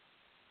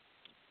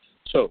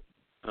 So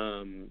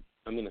I'm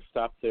going to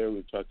stop there.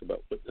 We've talked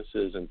about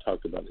witnesses and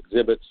talked about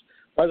exhibits.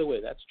 By the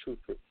way, that's true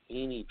for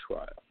any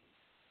trial,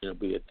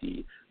 be it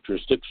the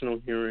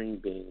jurisdictional hearing,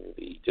 being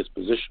the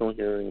dispositional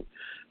hearing,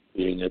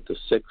 being it the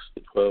 6,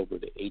 the 12, or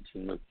the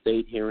 18-month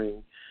state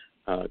hearing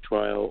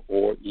trial,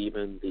 or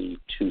even the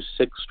 2-6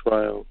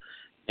 trial,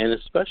 and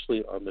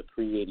especially on the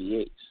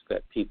 388s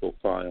that people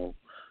file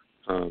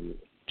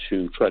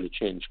to try to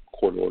change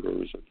court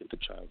orders or get the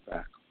child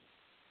back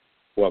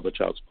while the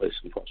child's placed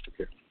in foster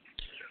care.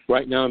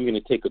 Right now I'm going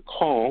to take a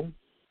call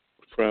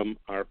from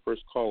our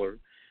first caller.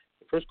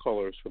 The first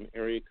caller is from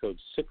area code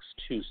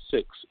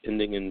 626,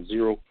 ending in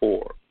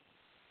 04.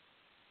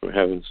 We're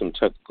having some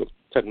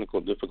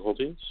technical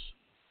difficulties.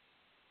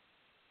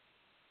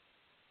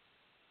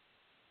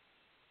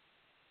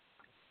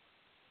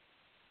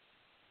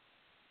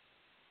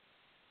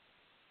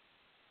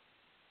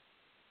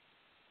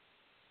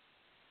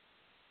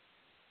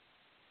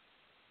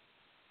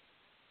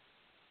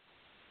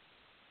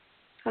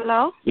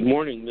 Hello? Good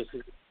morning. This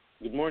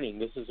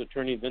is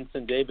Attorney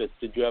Vincent Davis.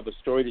 Did you have a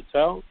story to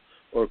tell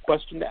or a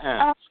question to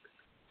ask?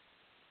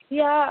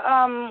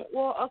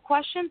 Well, a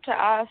question to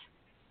ask.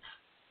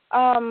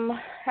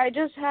 I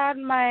just had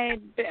my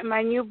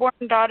newborn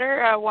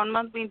daughter 1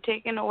 month being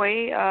taken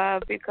away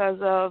because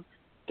of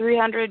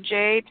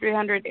 300J,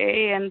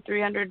 300A, and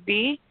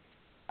 300B.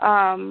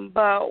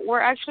 But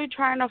we're actually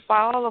trying to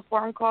file a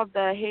form called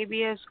the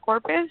habeas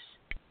corpus.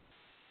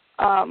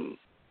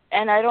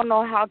 And I don't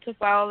know how to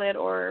file it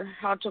or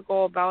how to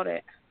go about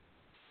it.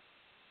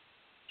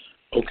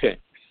 Okay.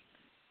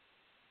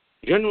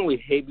 Generally,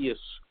 habeas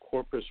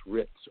corpus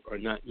writs are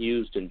not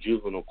used in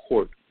juvenile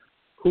court.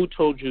 Who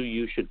told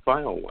you should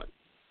file one?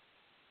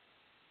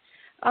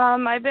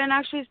 I've been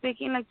actually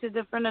speaking to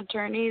different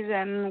attorneys,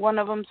 and one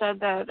of them said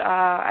that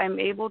I'm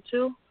able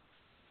to.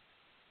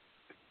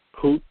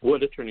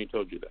 What attorney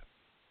told you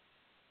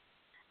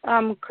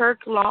that? Kirk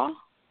Law.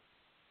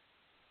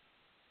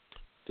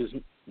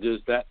 Does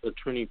that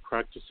attorney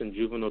practice in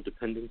juvenile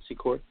dependency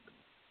court?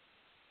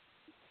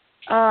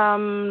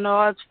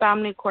 No, it's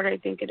family court, I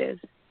think it is.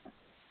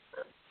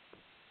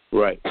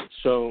 Right.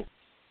 So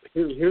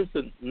here's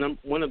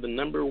one of the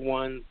number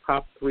one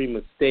top 3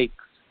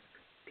 mistakes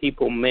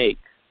people make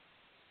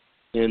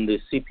in the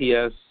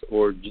CPS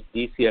or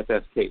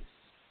DCFS case.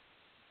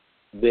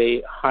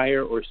 They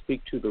hire or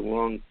speak to the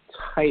wrong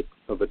type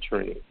of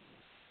attorney.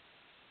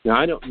 Now,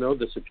 I don't know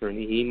this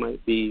attorney. He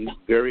might be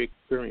very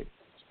experienced.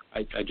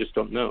 I just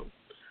don't know.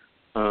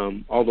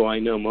 Although I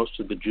know most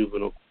of the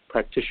juvenile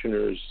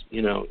practitioners,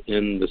 in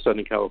the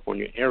Southern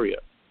California area.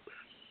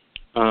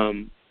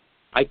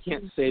 I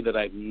can't say that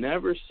I've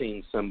never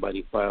seen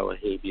somebody file a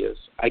habeas.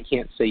 I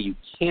can't say you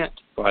can't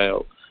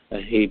file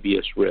a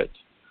habeas writ.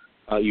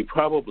 You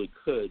probably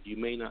could. You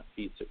may not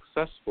be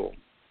successful.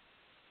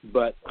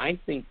 But I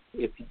think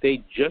if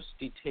they just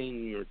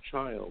detain your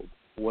child,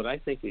 what I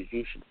think is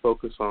you should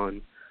focus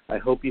on, I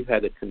hope you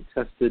had a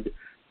contested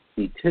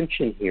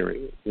detention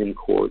hearing in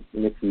court.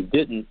 And if you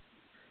didn't,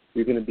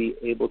 you're going to be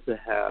able to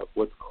have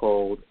what's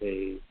called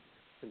a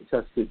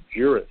contested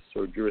juris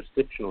or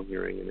jurisdictional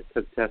hearing and a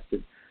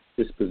contested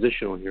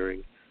dispositional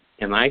hearing.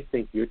 And I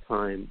think your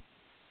time,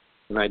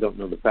 and I don't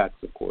know the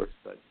facts, of course,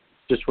 but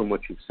just from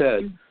what you've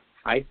said,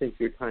 I think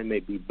your time may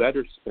be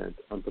better spent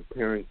on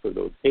preparing for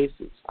those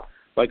cases.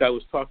 Like I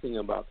was talking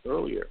about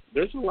earlier,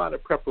 there's a lot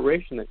of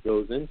preparation that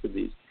goes into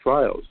these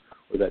trials,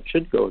 or that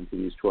should go into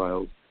these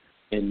trials,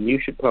 and you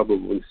should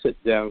probably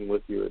sit down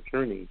with your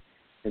attorney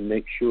and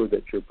make sure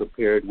that you're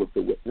prepared with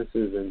the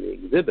witnesses and the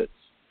exhibits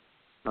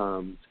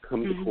to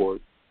come to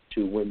court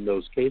to win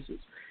those cases.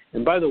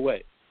 And by the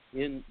way,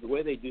 in the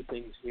way they do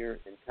things here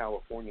in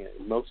California,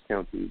 in most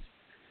counties,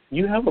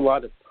 you have a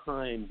lot of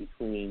time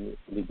between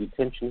the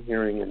detention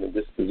hearing and the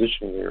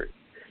disposition hearing.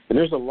 And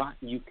there's a lot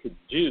you could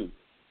do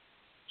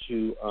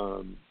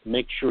to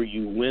make sure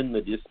you win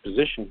the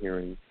disposition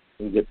hearing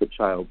and get the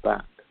child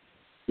back.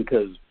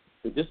 Because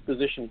the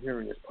disposition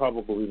hearing is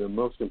probably the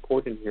most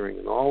important hearing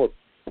in all of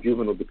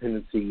juvenile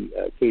dependency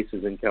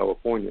cases in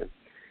California.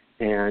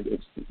 And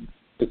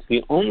it's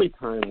the only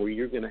time where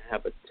you're going to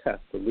have a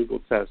test, a legal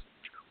test,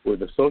 where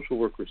the social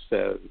worker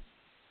says,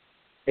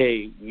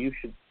 hey, you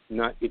should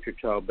not get your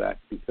child back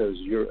because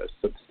you're a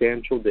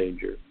substantial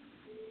danger,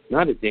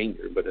 not a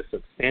danger, but a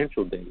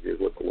substantial danger is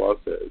what the law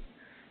says,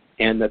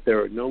 and that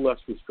there are no less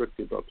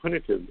restrictive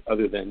alternatives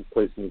other than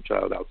placing the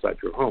child outside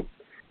your home.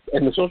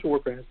 And the social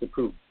worker has to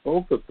prove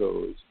both of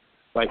those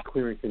by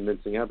clear and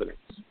convincing evidence.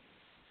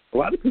 A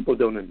lot of people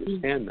don't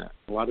understand that.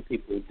 A lot of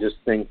people just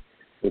think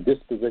the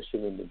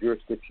disposition and the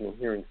jurisdictional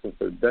hearing, since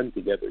they're done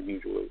together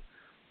usually,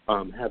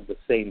 have the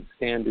same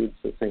standards,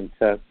 the same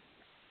tests,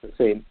 the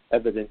same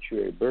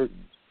evidentiary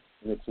burdens,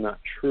 and it's not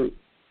true.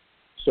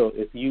 So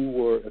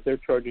if they're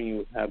charging you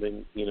with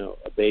having,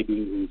 a baby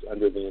who's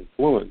under the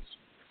influence,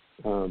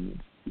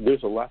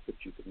 there's a lot that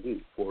you can do.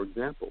 For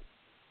example,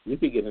 you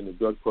could get in a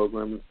drug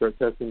program and start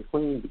testing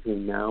clean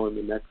between now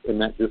and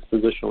that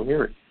dispositional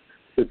hearing.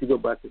 So if you go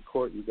back to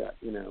court, you got,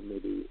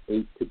 maybe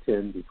 8 to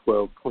 10 to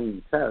 12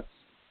 clean tests.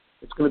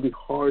 It's going to be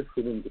hard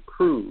for them to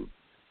prove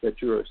that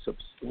you're a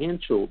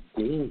substantial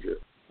danger,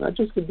 not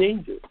just a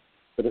danger,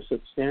 but a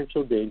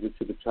substantial danger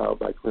to the child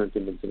by clear and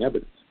convincing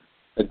evidence.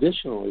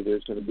 Additionally,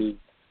 there's going to be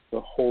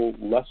the whole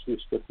less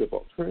restrictive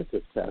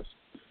alternative test.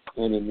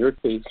 And in your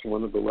case,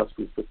 one of the less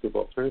restrictive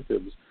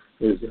alternatives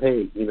is,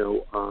 hey,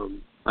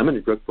 I'm in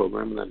a drug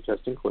program and I'm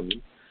testing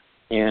clean,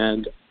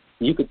 and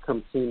you could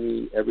come see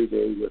me every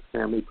day with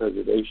family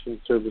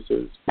preservation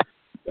services.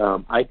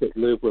 I could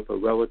live with a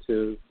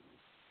relative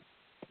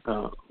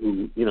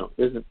who,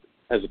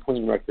 has a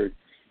clean record,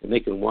 and they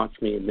can watch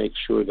me and make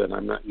sure that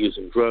I'm not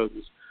using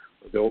drugs.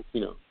 Or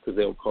because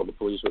they'll call the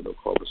police or they'll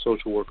call the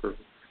social worker,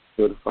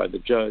 notify the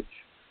judge.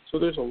 So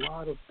there's a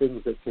lot of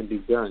things that can be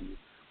done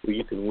where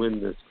you can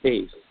win this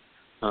case.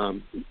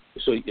 So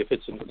if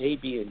it's an A,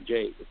 B, and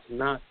J, it's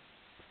not,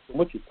 from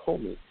what you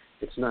told me,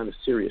 it's not a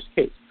serious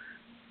case.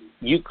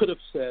 You could have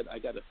said, I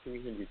got a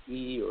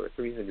 300E or a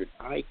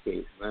 300I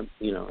case, and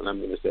I'm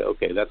going to say,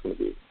 okay, that's going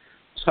to be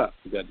tough.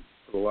 You got to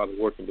put a lot of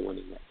work into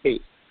winning that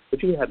case.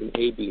 But you have an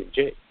A, B, and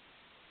J.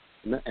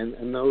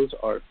 And those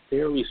are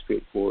fairly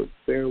straightforward,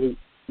 fairly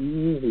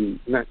easy,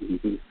 not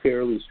easy,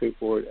 fairly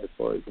straightforward as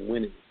far as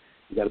winning.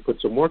 You got to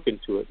put some work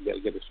into it. You got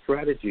to get a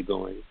strategy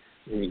going,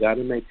 and you got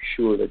to make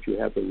sure that you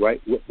have the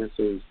right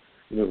witnesses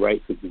and the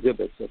right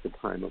exhibits at the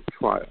time of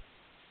trial.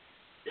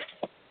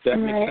 Does that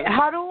make sense?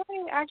 How do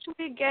we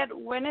actually get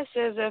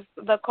witnesses if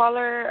the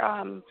caller,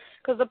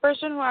 because the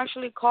person who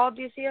actually called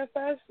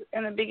DCFS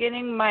in the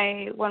beginning,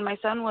 when my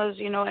son was,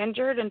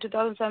 injured in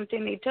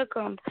 2017, they took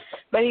him,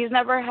 but he's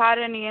never had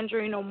any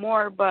injury no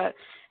more. But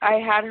I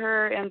had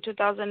her in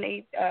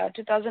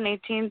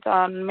 2018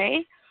 on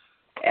May,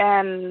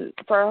 and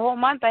for a whole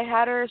month I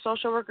had her.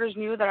 Social workers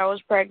knew that I was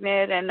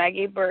pregnant and I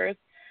gave birth.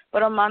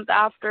 But a month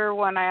after,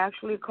 when I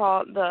actually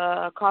called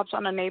the cops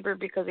on a neighbor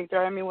because he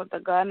threatened me with a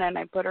gun, and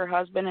I put her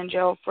husband in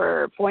jail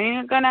for pointing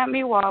a gun at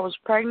me while I was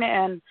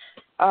pregnant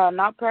and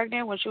not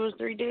pregnant when she was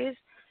 3 days,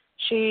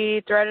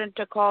 she threatened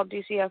to call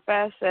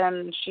DCFS,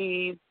 and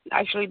she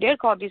actually did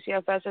call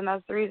DCFS, and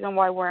that's the reason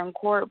why we're in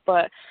court.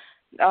 But,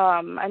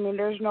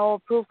 there's no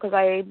proof because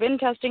I've been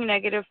testing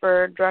negative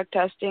for drug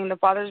testing. The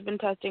father's been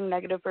testing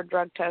negative for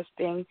drug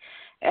testing.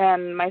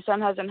 And my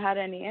son hasn't had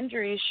any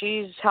injuries.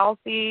 She's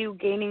healthy,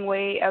 gaining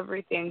weight,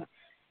 everything.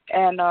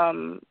 And,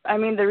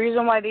 the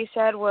reason why they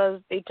said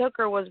they took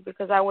her was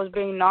because I was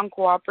being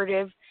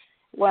non-cooperative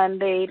when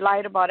they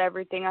lied about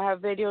everything. I have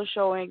videos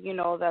showing,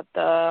 that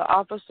the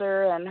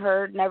officer and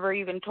her never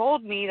even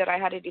told me that I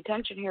had a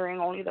detention hearing,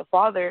 only the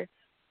father.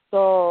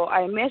 So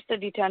I missed the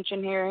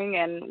detention hearing,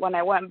 and when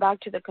I went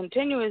back to the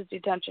continuous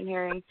detention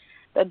hearing,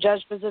 the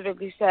judge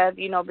specifically said,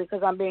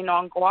 because I'm being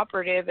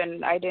non-cooperative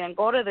and I didn't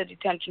go to the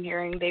detention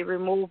hearing, they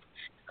removed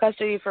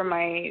custody for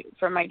my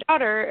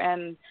daughter,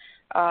 and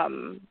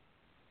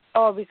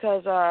Oh,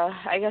 because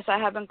I guess I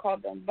haven't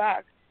called them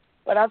back.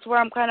 But that's where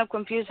I'm kind of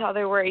confused how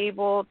they were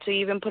able to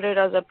even put it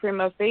as a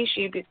prima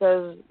facie,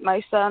 because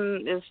my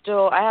son is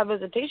still, I have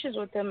visitations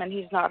with him and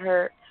he's not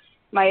hurt.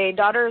 My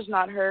daughter is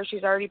not hurt.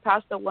 She's already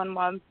passed the 1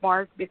 month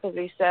mark because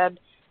they said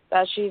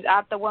that she's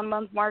at the 1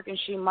 month mark and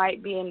she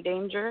might be in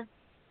danger.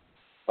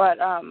 But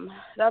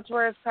that's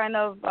where it's kind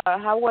of,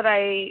 how would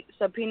I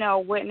subpoena a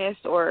witness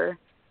or,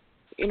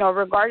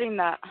 regarding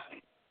that?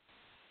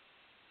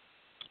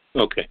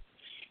 Okay.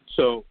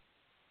 So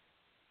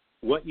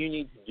what you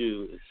need to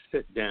do is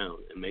sit down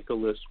and make a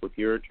list with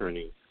your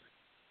attorney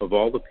of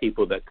all the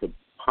people that could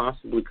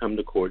possibly come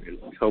to court and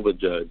tell the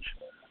judge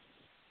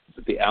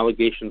that the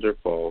allegations are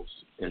false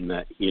and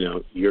that,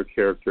 your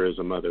character as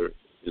a mother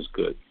is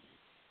good.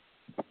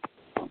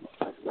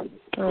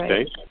 All right.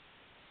 Okay?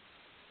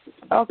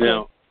 Okay.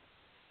 Now,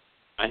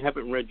 I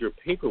haven't read your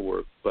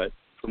paperwork, but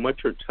from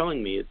what you're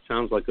telling me, it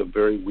sounds like a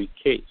very weak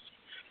case.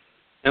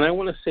 And I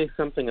want to say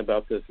something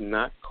about this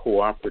not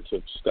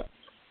cooperative stuff.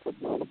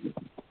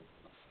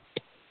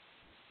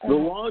 The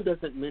law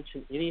doesn't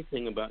mention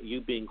anything about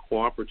you being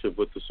cooperative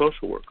with the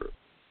social worker.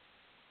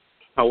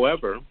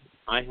 However,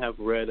 I have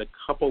read a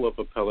couple of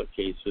appellate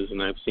cases,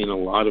 and I've seen a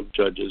lot of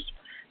judges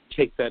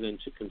take that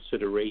into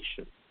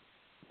consideration.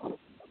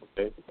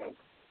 Okay?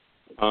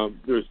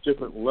 There's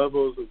different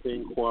levels of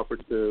being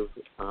cooperative.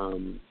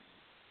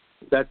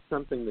 That's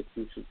something that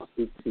you should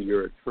speak to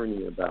your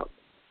attorney about.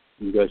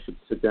 You guys should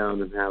sit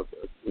down and have,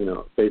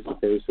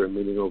 face-to-face or a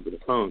meeting over the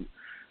phone,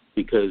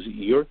 because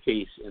your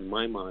case, in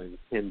my mind,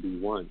 can be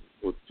won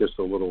with just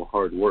a little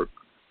hard work.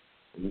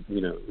 You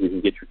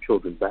can get your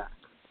children back.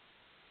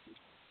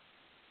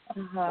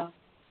 Uh-huh.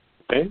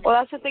 Okay? Well,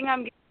 that's the thing.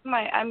 I'm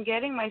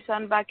getting my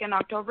son back in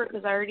October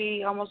because I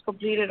already almost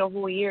completed a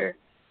whole year.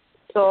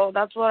 So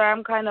that's what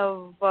I'm kind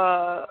of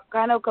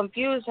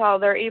confused how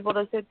they're able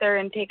to sit there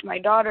and take my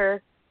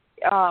daughter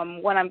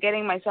when I'm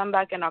getting my son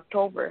back in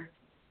October.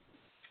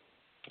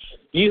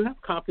 Do you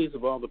have copies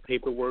of all the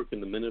paperwork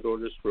and the minute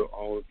orders for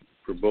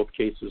both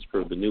cases,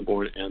 for the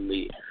newborn and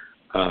the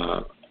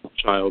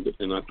child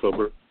in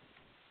October?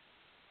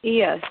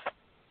 Yes.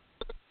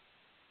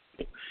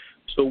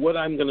 So what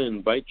I'm going to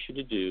invite you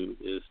to do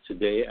is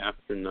today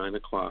after 9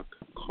 o'clock,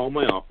 call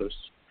my office,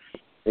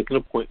 make an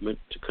appointment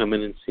to come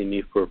in and see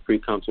me for a free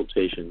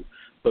consultation,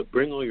 but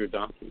bring all your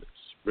documents.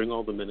 Bring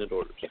all the minute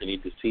orders. I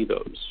need to see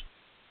those.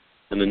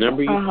 And the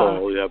number you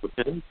call, you have a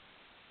pen?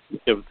 You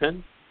have a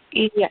pen?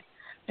 Yes.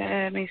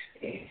 Let me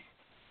see.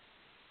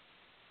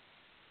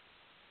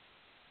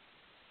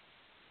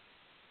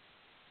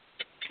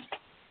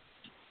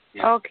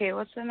 Okay,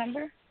 what's the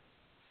number?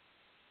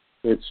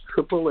 It's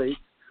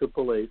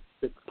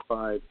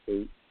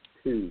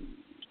 888-888-6582.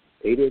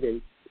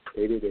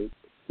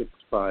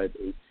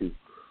 888-888-6582.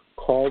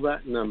 Call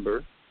that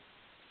number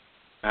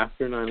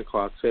after 9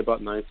 o'clock, say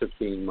about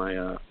 9:15.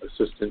 My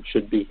assistant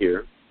should be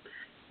here.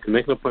 And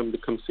make an appointment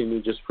to come see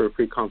me just for a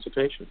free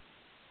consultation.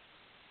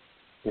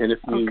 And if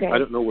you, I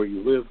don't know where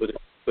you live, but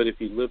if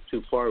you live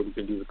too far, we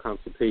can do the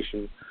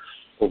consultation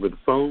over the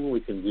phone. We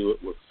can do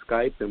it with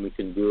Skype, and we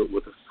can do it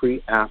with a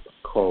free app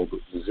called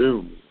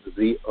Zoom,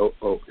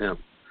 Z-O-O-M.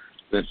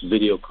 That's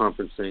video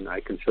conferencing. I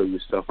can show you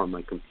stuff on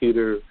my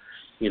computer,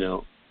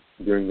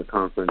 during the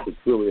conference. It's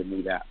really a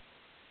neat app.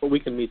 But we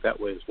can meet that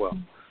way as well.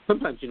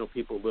 Sometimes,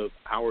 people live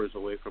hours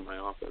away from my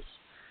office,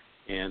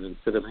 and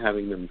instead of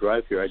having them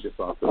drive here, I just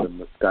offer them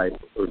the Skype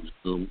or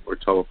Zoom or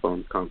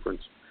telephone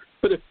conference.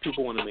 But if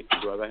people want to make the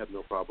drive, I have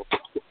no problem.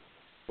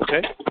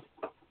 Okay?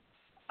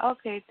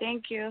 Okay,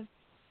 thank you.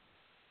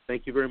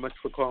 Thank you very much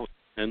for calling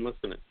and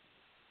listening.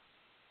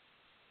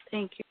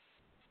 Thank you.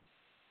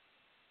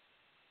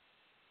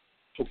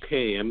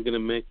 Okay, I'm going to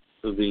make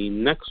the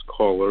next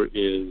caller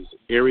is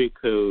area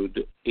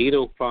code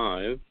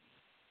 805,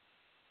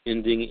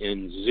 ending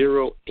in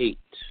 08.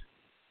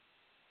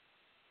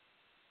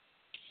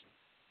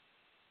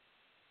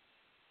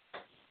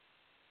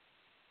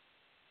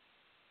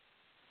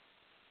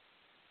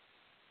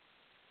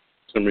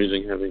 For some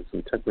reason, having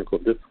some technical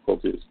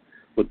difficulties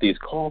with these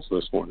calls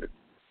this morning.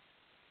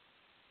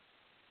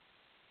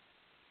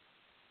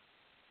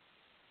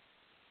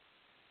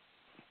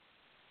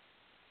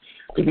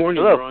 Good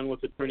morning. Hello. You're on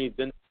with Attorney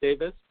Vince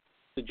Davis.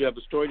 Did you have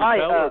a story to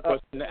tell or a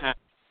question to ask?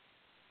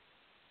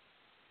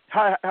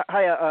 Hi,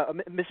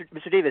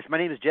 Mr. Davis. My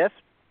name is Jeff.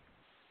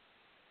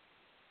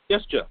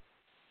 Yes, Jeff.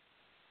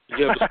 Did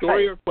you have a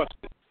story or a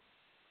question?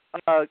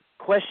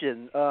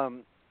 Question.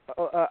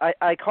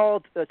 I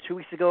called 2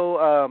 weeks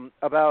ago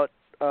about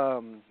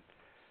the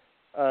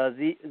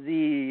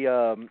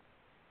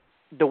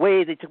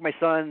way they took my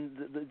son.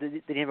 They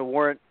didn't have a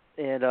warrant,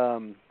 and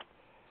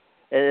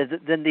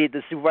then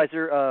the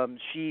supervisor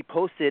she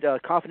posted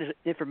confidential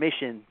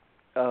information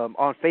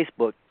on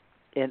Facebook,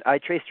 and I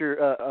traced her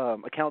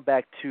account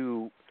back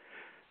to.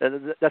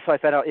 That's how I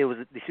found out it was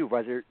the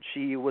supervisor.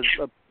 She was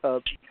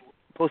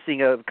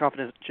posting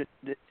confidential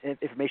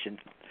information,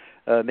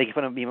 making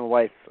fun of me and my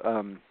wife.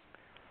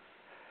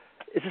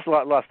 It's just a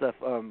lot of stuff.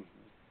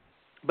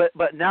 But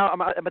now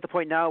I'm at the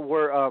point now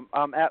where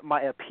I'm at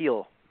my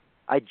appeal.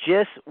 I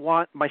just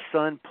want my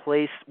son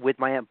placed with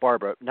my Aunt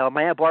Barbara. Now,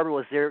 my Aunt Barbara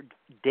was there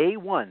day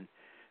one.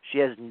 She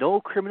has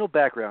no criminal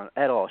background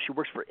at all. She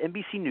works for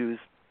NBC News,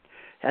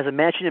 has a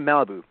mansion in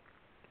Malibu.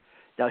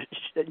 Now,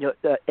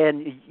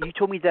 and you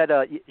told me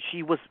that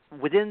she was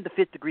within the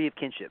fifth degree of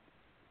kinship.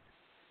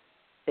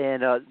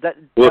 And that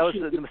was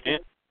the mistake.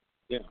 Aunt.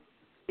 Yeah.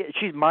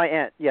 She's my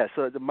aunt. Yeah,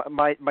 so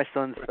my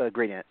son's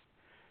great aunt.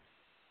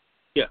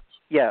 Yeah.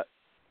 Yeah.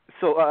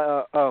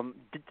 So,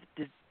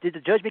 did the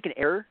judge make an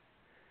error?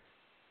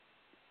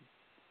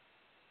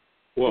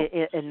 Well,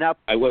 and not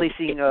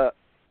placing.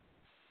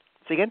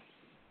 Say again.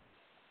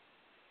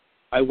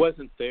 I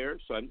wasn't there,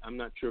 so I'm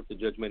not sure if the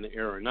judge made an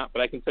error or not.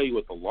 But I can tell you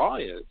what the law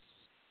is.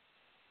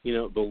 You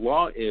know, the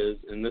law is,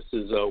 and this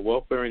is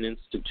Welfare and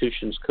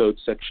Institutions Code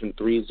Section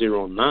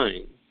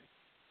 309,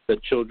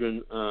 that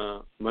children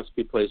must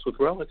be placed with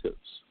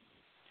relatives.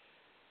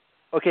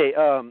 Okay.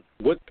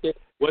 What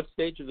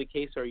stage of the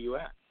case are you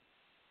at?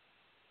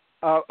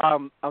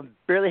 I'm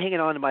barely hanging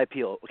on to my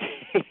appeal.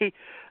 Okay.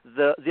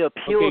 The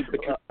appeal.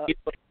 Okay,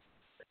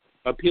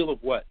 appeal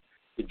of what?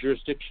 The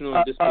jurisdictional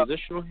and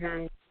dispositional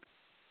hearing.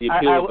 The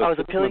appeal I was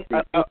appealing.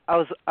 I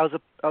was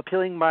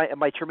appealing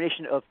my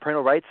termination of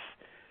parental rights.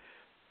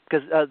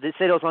 Because they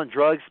said I was on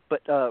drugs,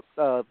 but no,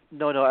 I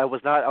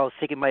was not. I was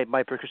taking my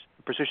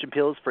prescription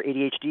pills for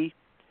ADHD,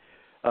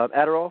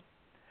 Adderall.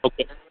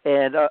 Okay.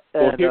 And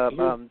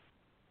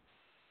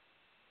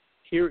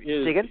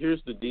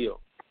here's the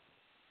deal.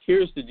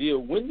 Here's the deal.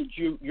 When did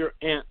your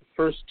aunt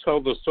first tell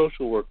the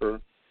social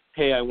worker,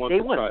 "Hey, I want the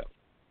child"?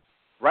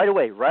 Right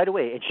away.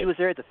 And she was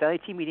there at the family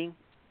team meeting,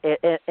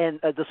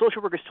 and the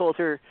social workers told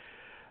her,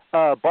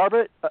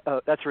 Barbara,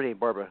 that's her name,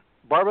 Barbara.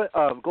 Barbara,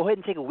 go ahead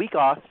and take a week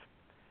off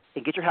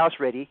and get your house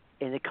ready,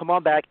 and then come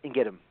on back and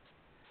get him.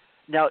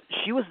 Now,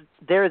 she was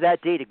there that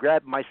day to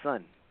grab my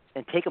son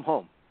and take him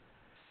home.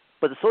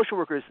 But the social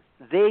workers,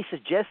 they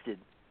suggested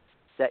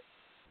that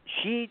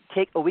she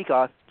take a week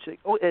off. She's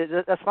like,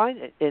 that's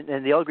fine.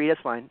 And they all agreed, that's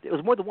fine. It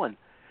was more than one.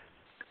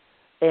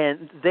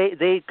 And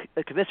they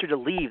convinced her to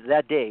leave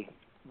that day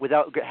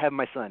without having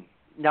my son.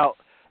 Now,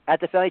 at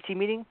the family team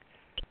meeting,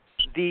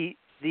 the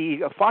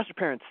foster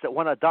parents that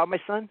want to adopt my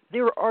son,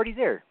 they were already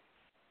there.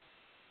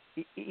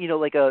 You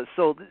know,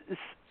 so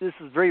this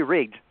is very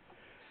rigged,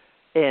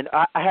 and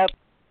I have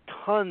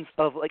tons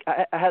of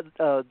I had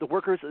the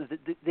workers.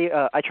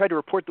 I tried to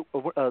report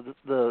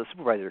the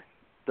supervisor,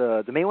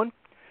 the main one,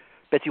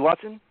 Betsy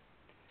Watson.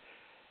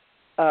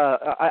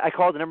 I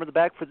called the number in the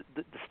back for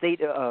the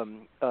state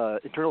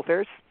internal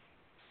affairs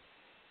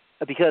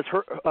because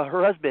her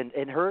husband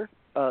and her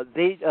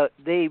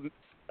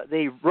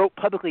they wrote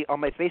publicly on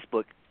my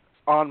Facebook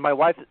on my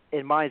wife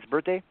and mine's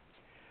birthday,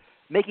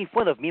 making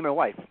fun of me and my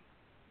wife.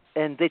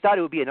 And they thought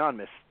it would be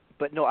anonymous,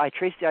 but no. I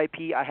traced the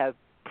IP. I have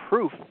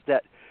proof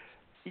that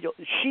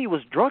she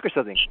was drunk or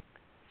something.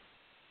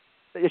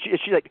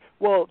 She's like,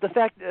 well, the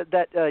fact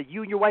that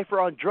you and your wife are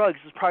on drugs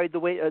is probably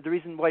the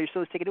reason why your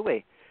son was taken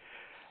away.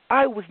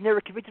 I was never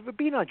convicted for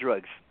being on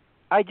drugs.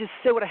 I just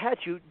said what I had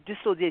to,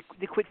 just so they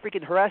quit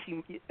freaking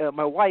harassing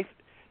my wife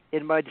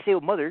and my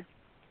disabled mother.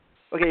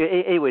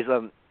 Okay. Anyways,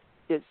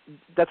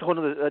 that's a whole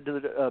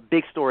other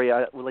big story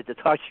I would like to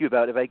talk to you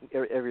about if I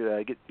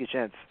ever get a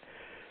chance.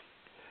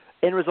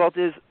 End result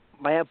is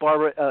my Aunt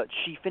Barbara.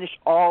 She finished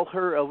all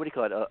her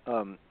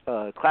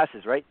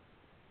classes, right,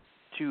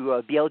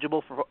 to be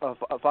eligible for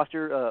a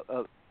foster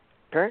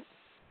parent,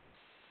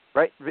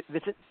 right,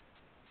 Vincent?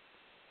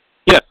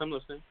 Yes, I'm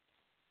listening.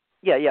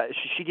 Yeah.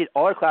 She did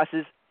all her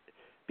classes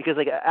because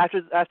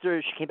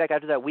after she came back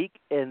after that week,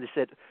 and they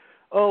said,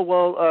 oh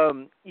well,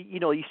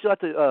 you still have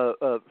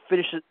to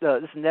finish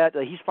this and that.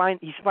 He's fine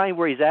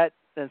where he's at,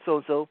 and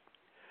so.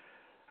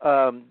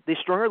 They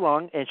strung her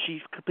along, and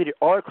she completed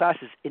all her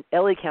classes in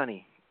L.A.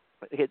 County.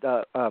 Okay,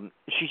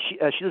 she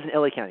lives in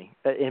L.A. County,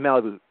 in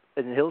Malibu,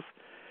 in the hills.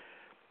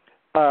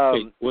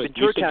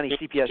 Ventura County,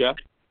 CPS. Jeff?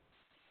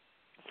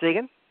 Say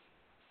again?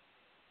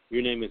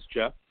 Your name is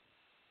Jeff?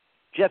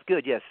 Jeff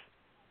Good, yes.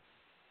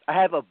 I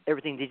have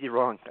everything they did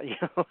wrong.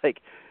 Okay.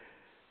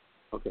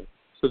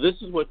 So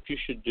this is what you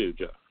should do,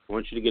 Jeff. I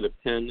want you to get a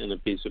pen and a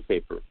piece of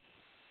paper.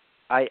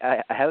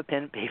 I have a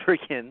pen and paper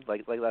again,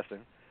 like last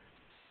time.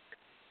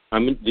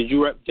 Did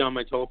you write down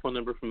my telephone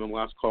number from the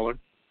last caller?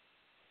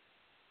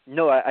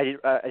 No, I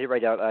did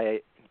write down.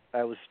 I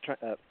was trying.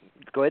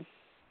 Go ahead.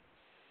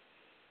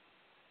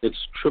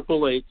 It's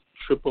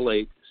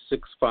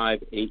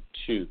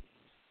 888-888-6582.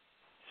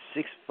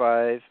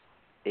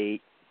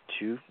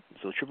 6582.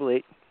 So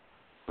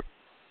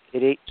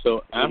 888-88.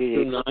 So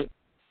after 9.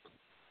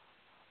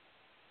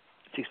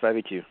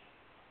 6582.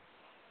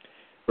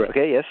 Correct.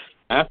 Okay. Yes.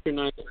 After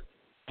 9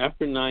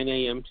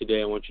 a.m.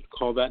 today, I want you to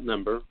call that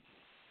number.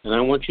 And I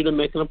want you to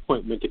make an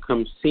appointment to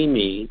come see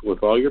me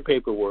with all your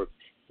paperwork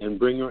and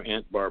bring your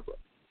Aunt Barbara.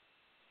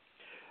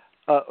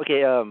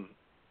 Okay.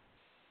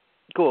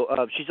 Cool.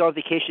 She's on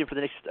vacation for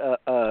the next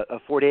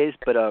 4 days,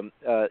 but I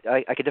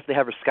could definitely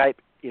have her Skype.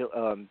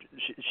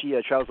 She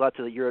travels a lot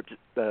to Europe.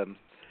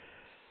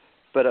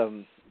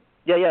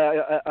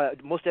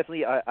 Most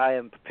definitely, I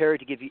am prepared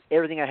to give you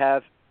everything I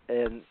have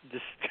and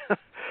just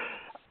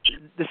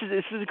this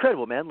is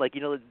incredible, man. Like,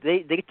 you know,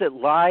 they get to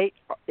lie,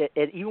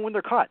 and even when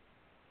they're caught,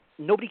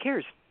 nobody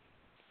cares.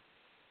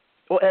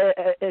 Well,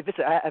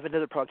 Vincent, I have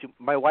another problem too.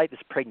 My wife is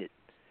pregnant,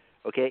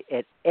 okay,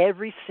 and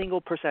every single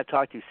person I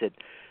talked to said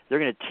they're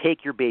going to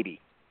take your baby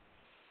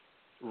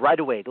right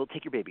away. They'll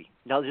take your baby.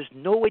 Now, there's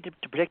no way to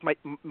protect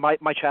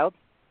my child.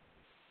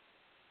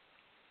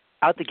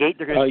 Out the gate,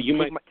 they're going to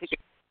take it.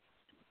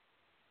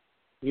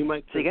 You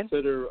might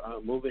consider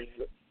moving.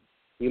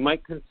 You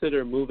might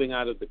consider moving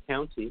out of the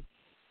county.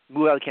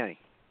 Move out of the county,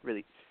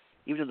 really.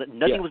 Even though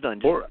nothing was done,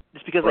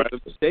 just because out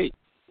of the state.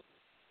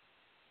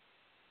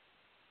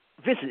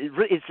 Vincent,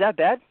 is that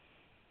bad?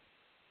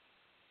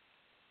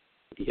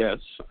 Yes,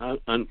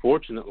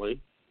 unfortunately.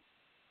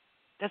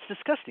 That's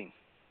disgusting.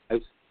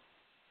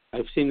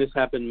 I've seen this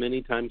happen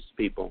many times to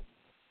people.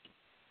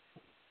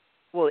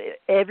 Well,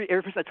 every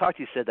person I talked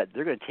to said that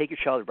they're going to take your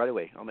child right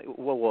away. I'm like,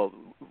 well,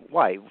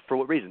 why? For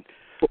what reason?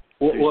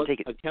 Well,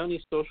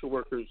 county social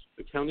workers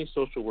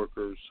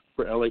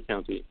for LA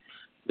County,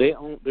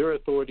 their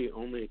authority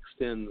only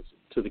extends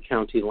to the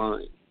county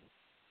line.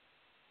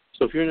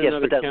 So if you're in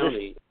another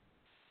county,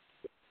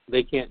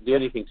 they can't do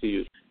anything to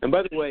you. And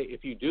by the way,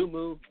 if you do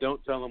move,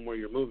 don't tell them where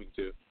you're moving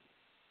to,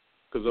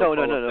 because they'll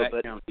call up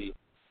that county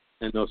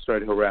and they'll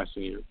start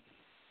harassing you.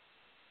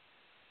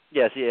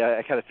 Yes, yeah,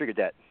 I kind of figured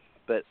that,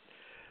 but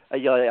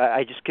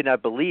I just could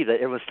not believe that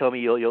everyone's telling me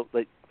you'll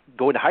like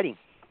go into hiding.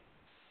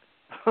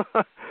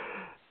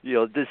 You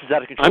know, this is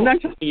out of control. I'm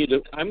not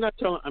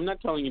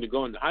telling you to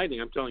go into hiding.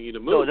 I'm telling you to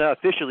move. No, not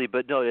officially,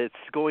 but no, it's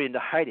going into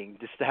hiding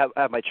just to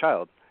have my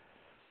child.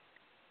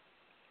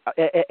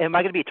 Am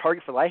I going to be a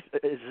target for life?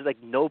 Is it like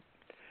no?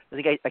 I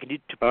think I can do.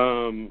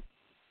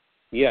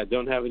 Yeah,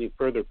 don't have any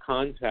further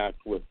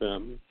contact with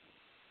them.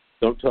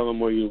 Don't tell them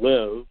where you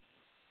live,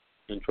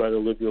 and try to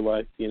live your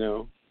life, you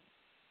know,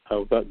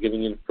 without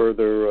getting in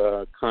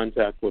further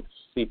contact with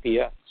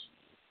CPS.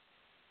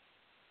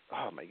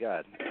 Oh my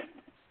God.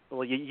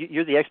 Well,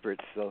 you're the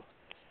experts, so.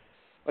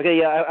 Okay,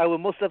 yeah, I will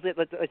most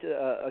definitely like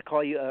to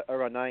call you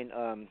around 9.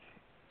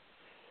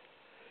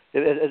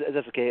 If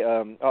that's okay.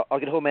 I'll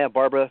get a hold of my Aunt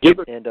Barbara,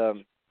 and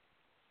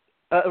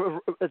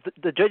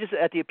the judges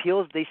at the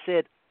appeals, they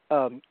said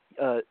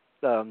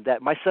that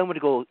my son would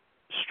go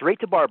straight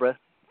to Barbara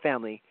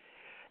family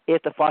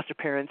if the foster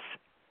parents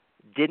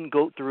didn't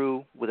go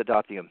through with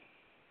adopting him.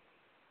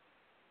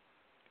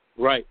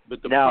 Right,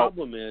 but the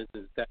problem is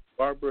that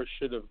Barbara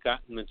should have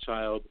gotten the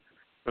child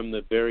from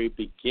the very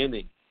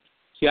beginning.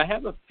 See, I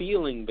have a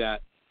feeling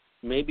that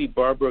maybe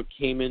Barbara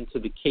came into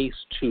the case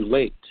too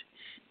late.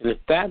 And if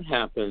that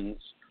happens,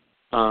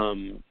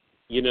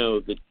 you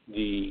know,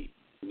 the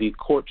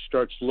court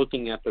starts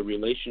looking at the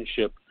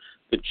relationship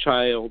the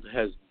child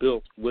has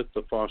built with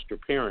the foster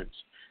parents.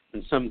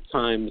 And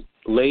sometimes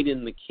late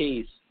in the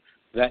case,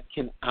 that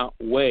can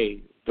outweigh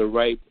the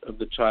right of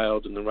the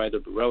child and the right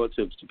of the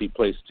relatives to be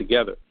placed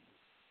together.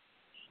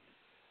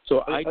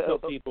 So I tell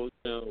people,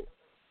 you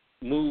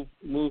know,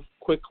 move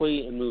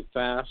quickly and move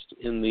fast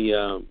in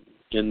the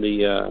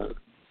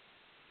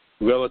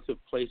relative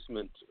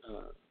placement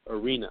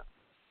arena.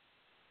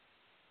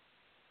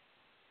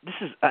 This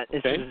is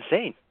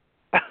insane.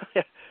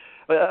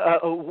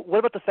 What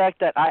about the fact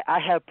that I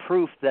have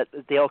proof that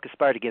they all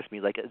conspired against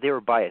me, like they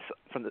were biased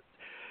from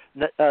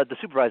the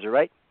supervisor,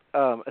 right?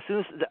 As soon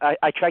as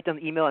I tracked down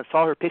the email and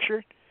saw her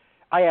picture,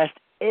 I asked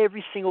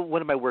every single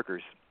one of my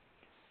workers.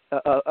 I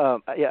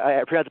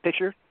printed out the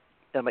picture.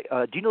 And I'm like,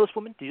 do you know this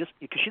woman? Because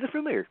she looked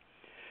familiar.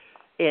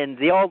 And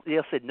they all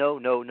said no,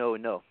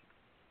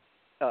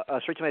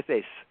 straight to my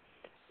face.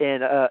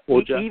 And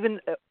even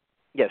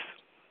yes.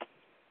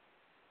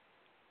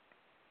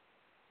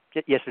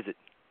 Yes, is it?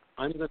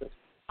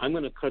 I'm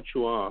gonna cut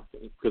you off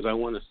because I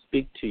want to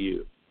speak to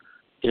you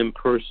in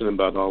person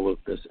about all of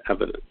this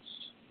evidence.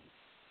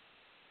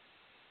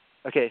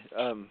 Okay.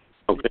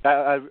 Okay.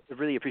 I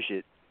really appreciate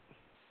it.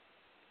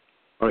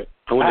 All right.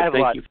 I want to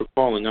thank you for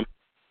calling. I'm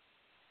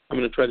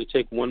going to try to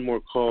take one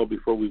more call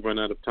before we run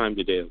out of time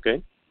today.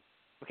 Okay.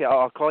 Okay.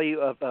 I'll call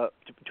you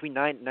between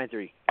 9 and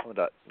 9:30 on the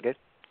dot. Okay.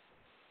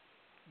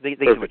 Thank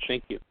you so much.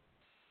 Thank you.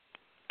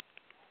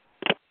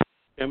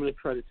 I'm going to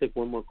try to take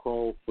one more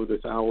call for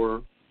this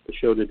hour, the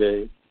show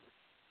today.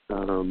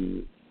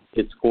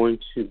 It's going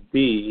to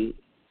be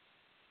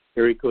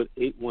area code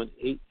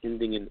 818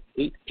 ending in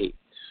 88.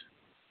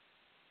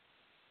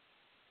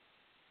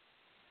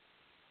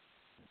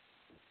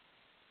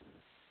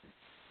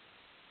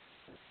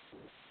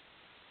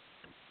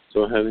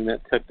 So having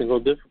that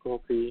technical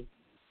difficulty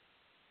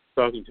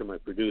talking to my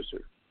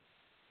producer.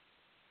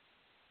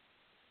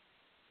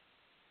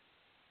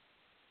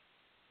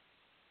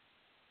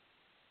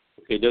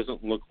 Okay, it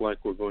doesn't look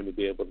like we're going to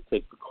be able to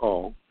take the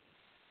call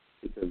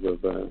because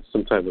of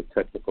some type of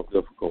technical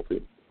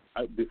difficulty.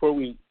 Before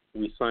we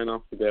sign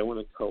off today, I want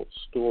to tell a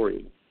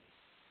story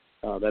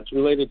that's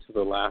related to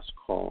the last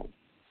call.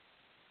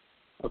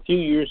 A few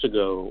years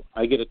ago,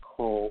 I get a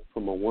call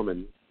from a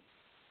woman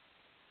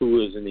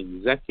who is an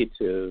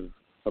executive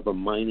of a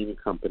mining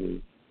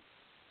company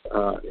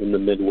in the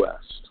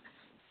Midwest.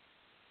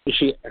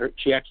 She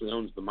actually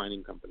owns the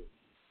mining company.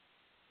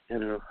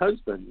 And her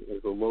husband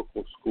is a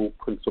local school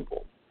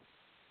principal.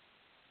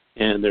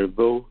 And they're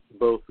both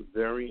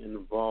very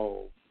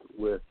involved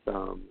with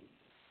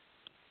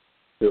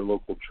their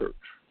local church.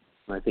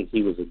 And I think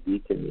he was a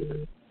deacon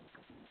even.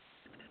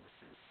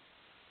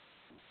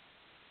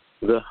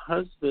 The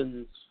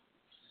husband's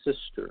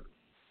sister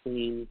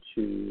came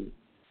to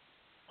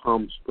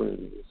Palm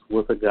Springs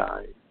with a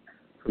guy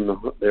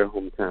from their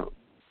hometown.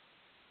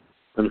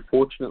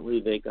 Unfortunately,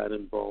 they got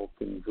involved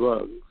in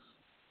drugs,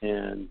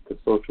 and the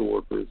social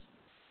workers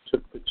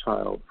took the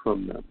child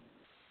from them.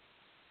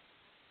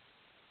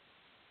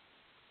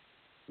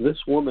 This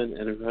woman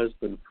and her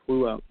husband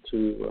flew out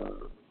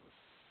to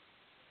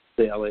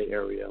the LA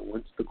area,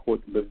 went to the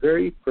court, the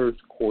very first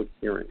court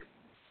hearing,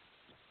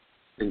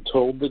 and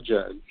told the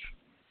judge,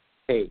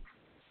 hey,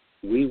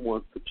 we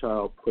want the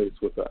child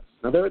placed with us.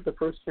 Now, they're at the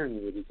first hearing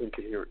of the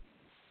detention hearing.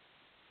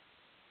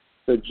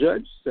 The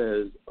judge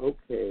says,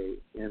 okay,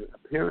 and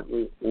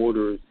apparently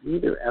orders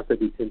either at the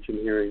detention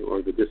hearing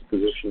or the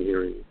disposition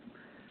hearing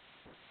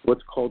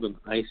what's called an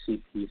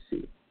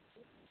ICPC,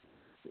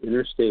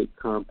 Interstate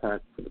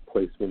Compact for the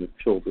Placement of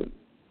Children,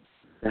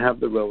 to have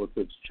the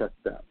relatives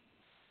checked out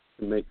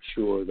to make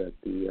sure that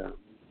the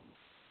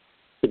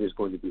kid is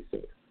going to be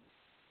safe.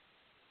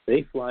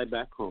 They fly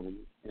back home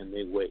and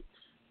they wait,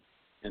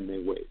 and they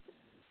wait,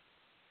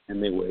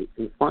 and they wait.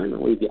 And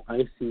finally, the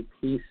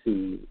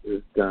ICPC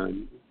is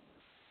done,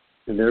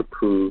 and they're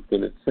approved,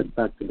 and it's sent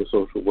back to the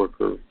social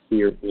worker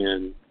here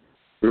in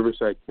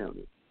Riverside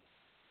County.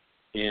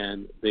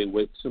 And they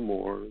wait some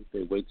more,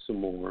 they wait some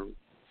more,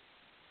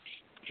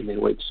 and they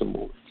wait some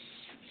more.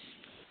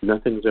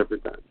 Nothing's ever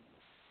done.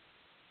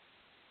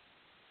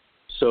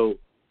 So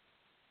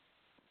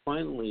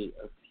finally,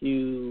 a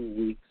few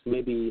weeks,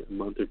 maybe a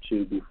month or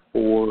two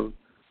before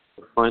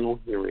the final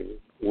hearing,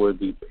 where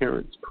the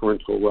parents'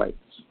 parental rights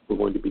were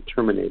going to be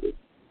terminated,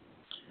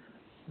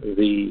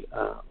 the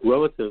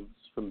relatives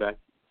from back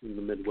in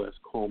the Midwest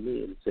called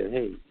me and said,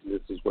 hey, this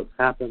is what's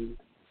happened.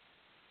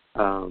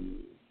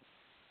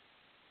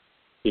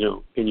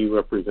 Can you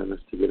represent us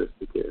to get us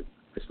the kid?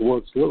 I said, well,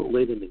 it's a little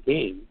late in the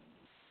game.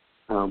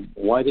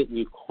 Why didn't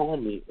you call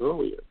me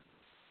earlier?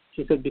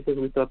 She said, because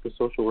we thought the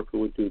social worker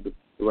would do the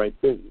right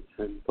thing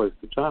and place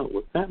the child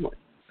with family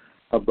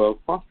above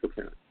foster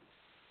parents.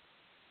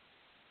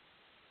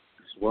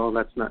 I said, well,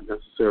 that's not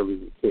necessarily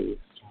the case.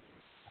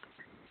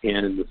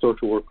 And the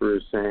social worker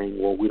is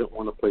saying, well, we don't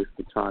want to place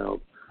the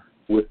child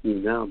with you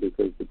now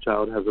because the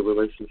child has a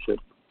relationship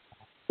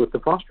with the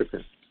foster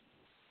parents.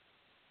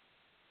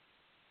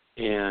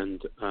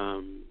 And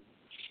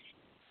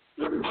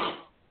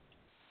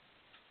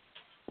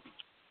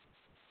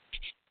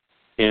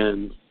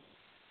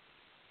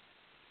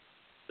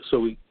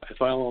so I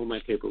file all my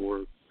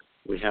paperwork.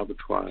 We have a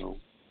trial.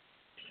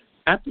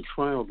 At the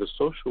trial, the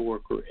social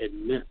worker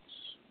admits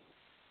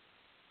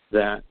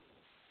that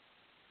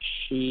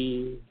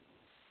she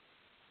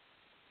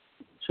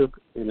took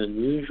an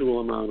unusual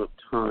amount of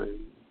time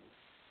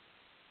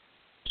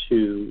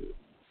to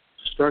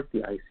start the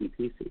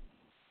ICPC.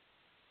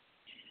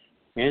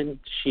 And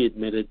she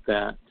admitted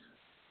that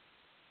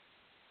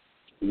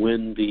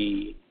when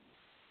the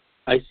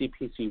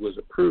ICPC was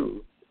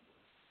approved,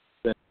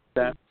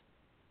 that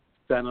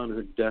sat on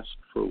her desk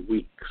for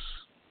weeks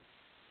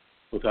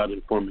without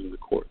informing the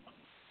court.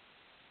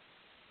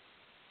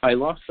 I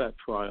lost that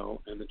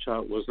trial, and the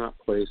child was not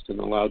placed and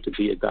allowed to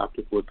be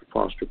adopted with the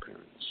foster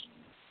parents.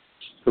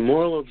 The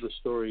moral of the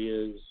story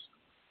is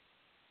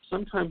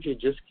sometimes you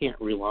just can't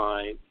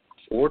rely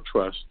or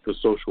trust the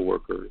social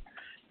worker.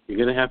 You're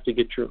going to have to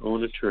get your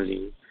own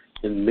attorney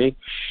and make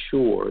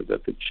sure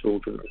that the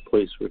children are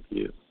placed with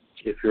you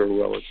if you're a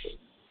relative.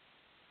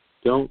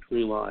 Don't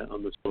rely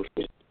on the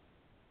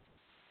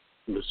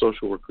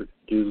social worker to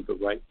do the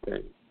right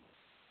thing.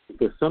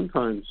 Because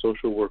sometimes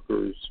social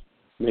workers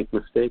make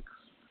mistakes.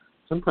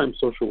 Sometimes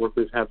social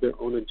workers have their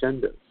own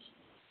agendas.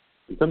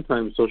 And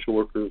sometimes social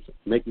workers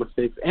make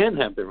mistakes and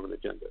have their own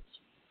agendas.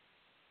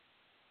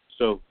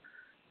 So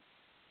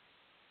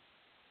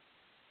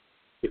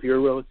if you're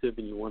a relative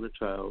and you want a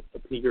child,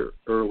 appear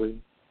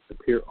early,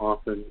 appear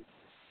often,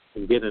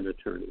 and get an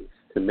attorney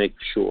to make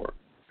sure.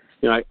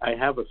 I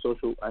have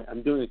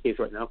I'm doing a case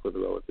right now for the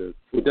relative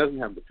who doesn't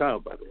have the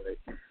child, by the way,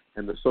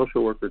 and the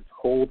social worker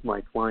told my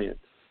client,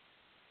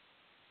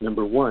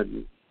 number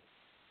one,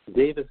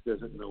 Davis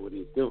doesn't know what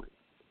he's doing.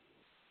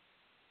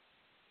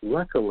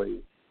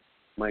 Luckily,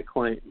 my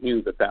client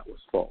knew that was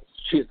false.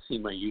 She had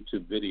seen my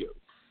YouTube videos.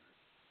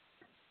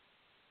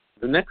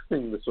 The next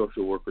thing the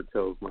social worker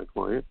tells my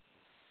client,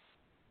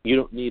 you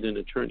don't need an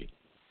attorney.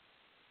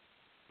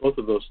 Both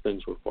of those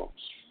things were false.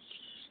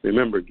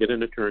 Remember, get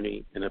an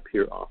attorney and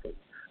appear often.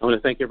 I want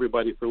to thank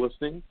everybody for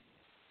listening.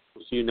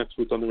 We'll see you next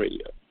week on the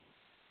radio.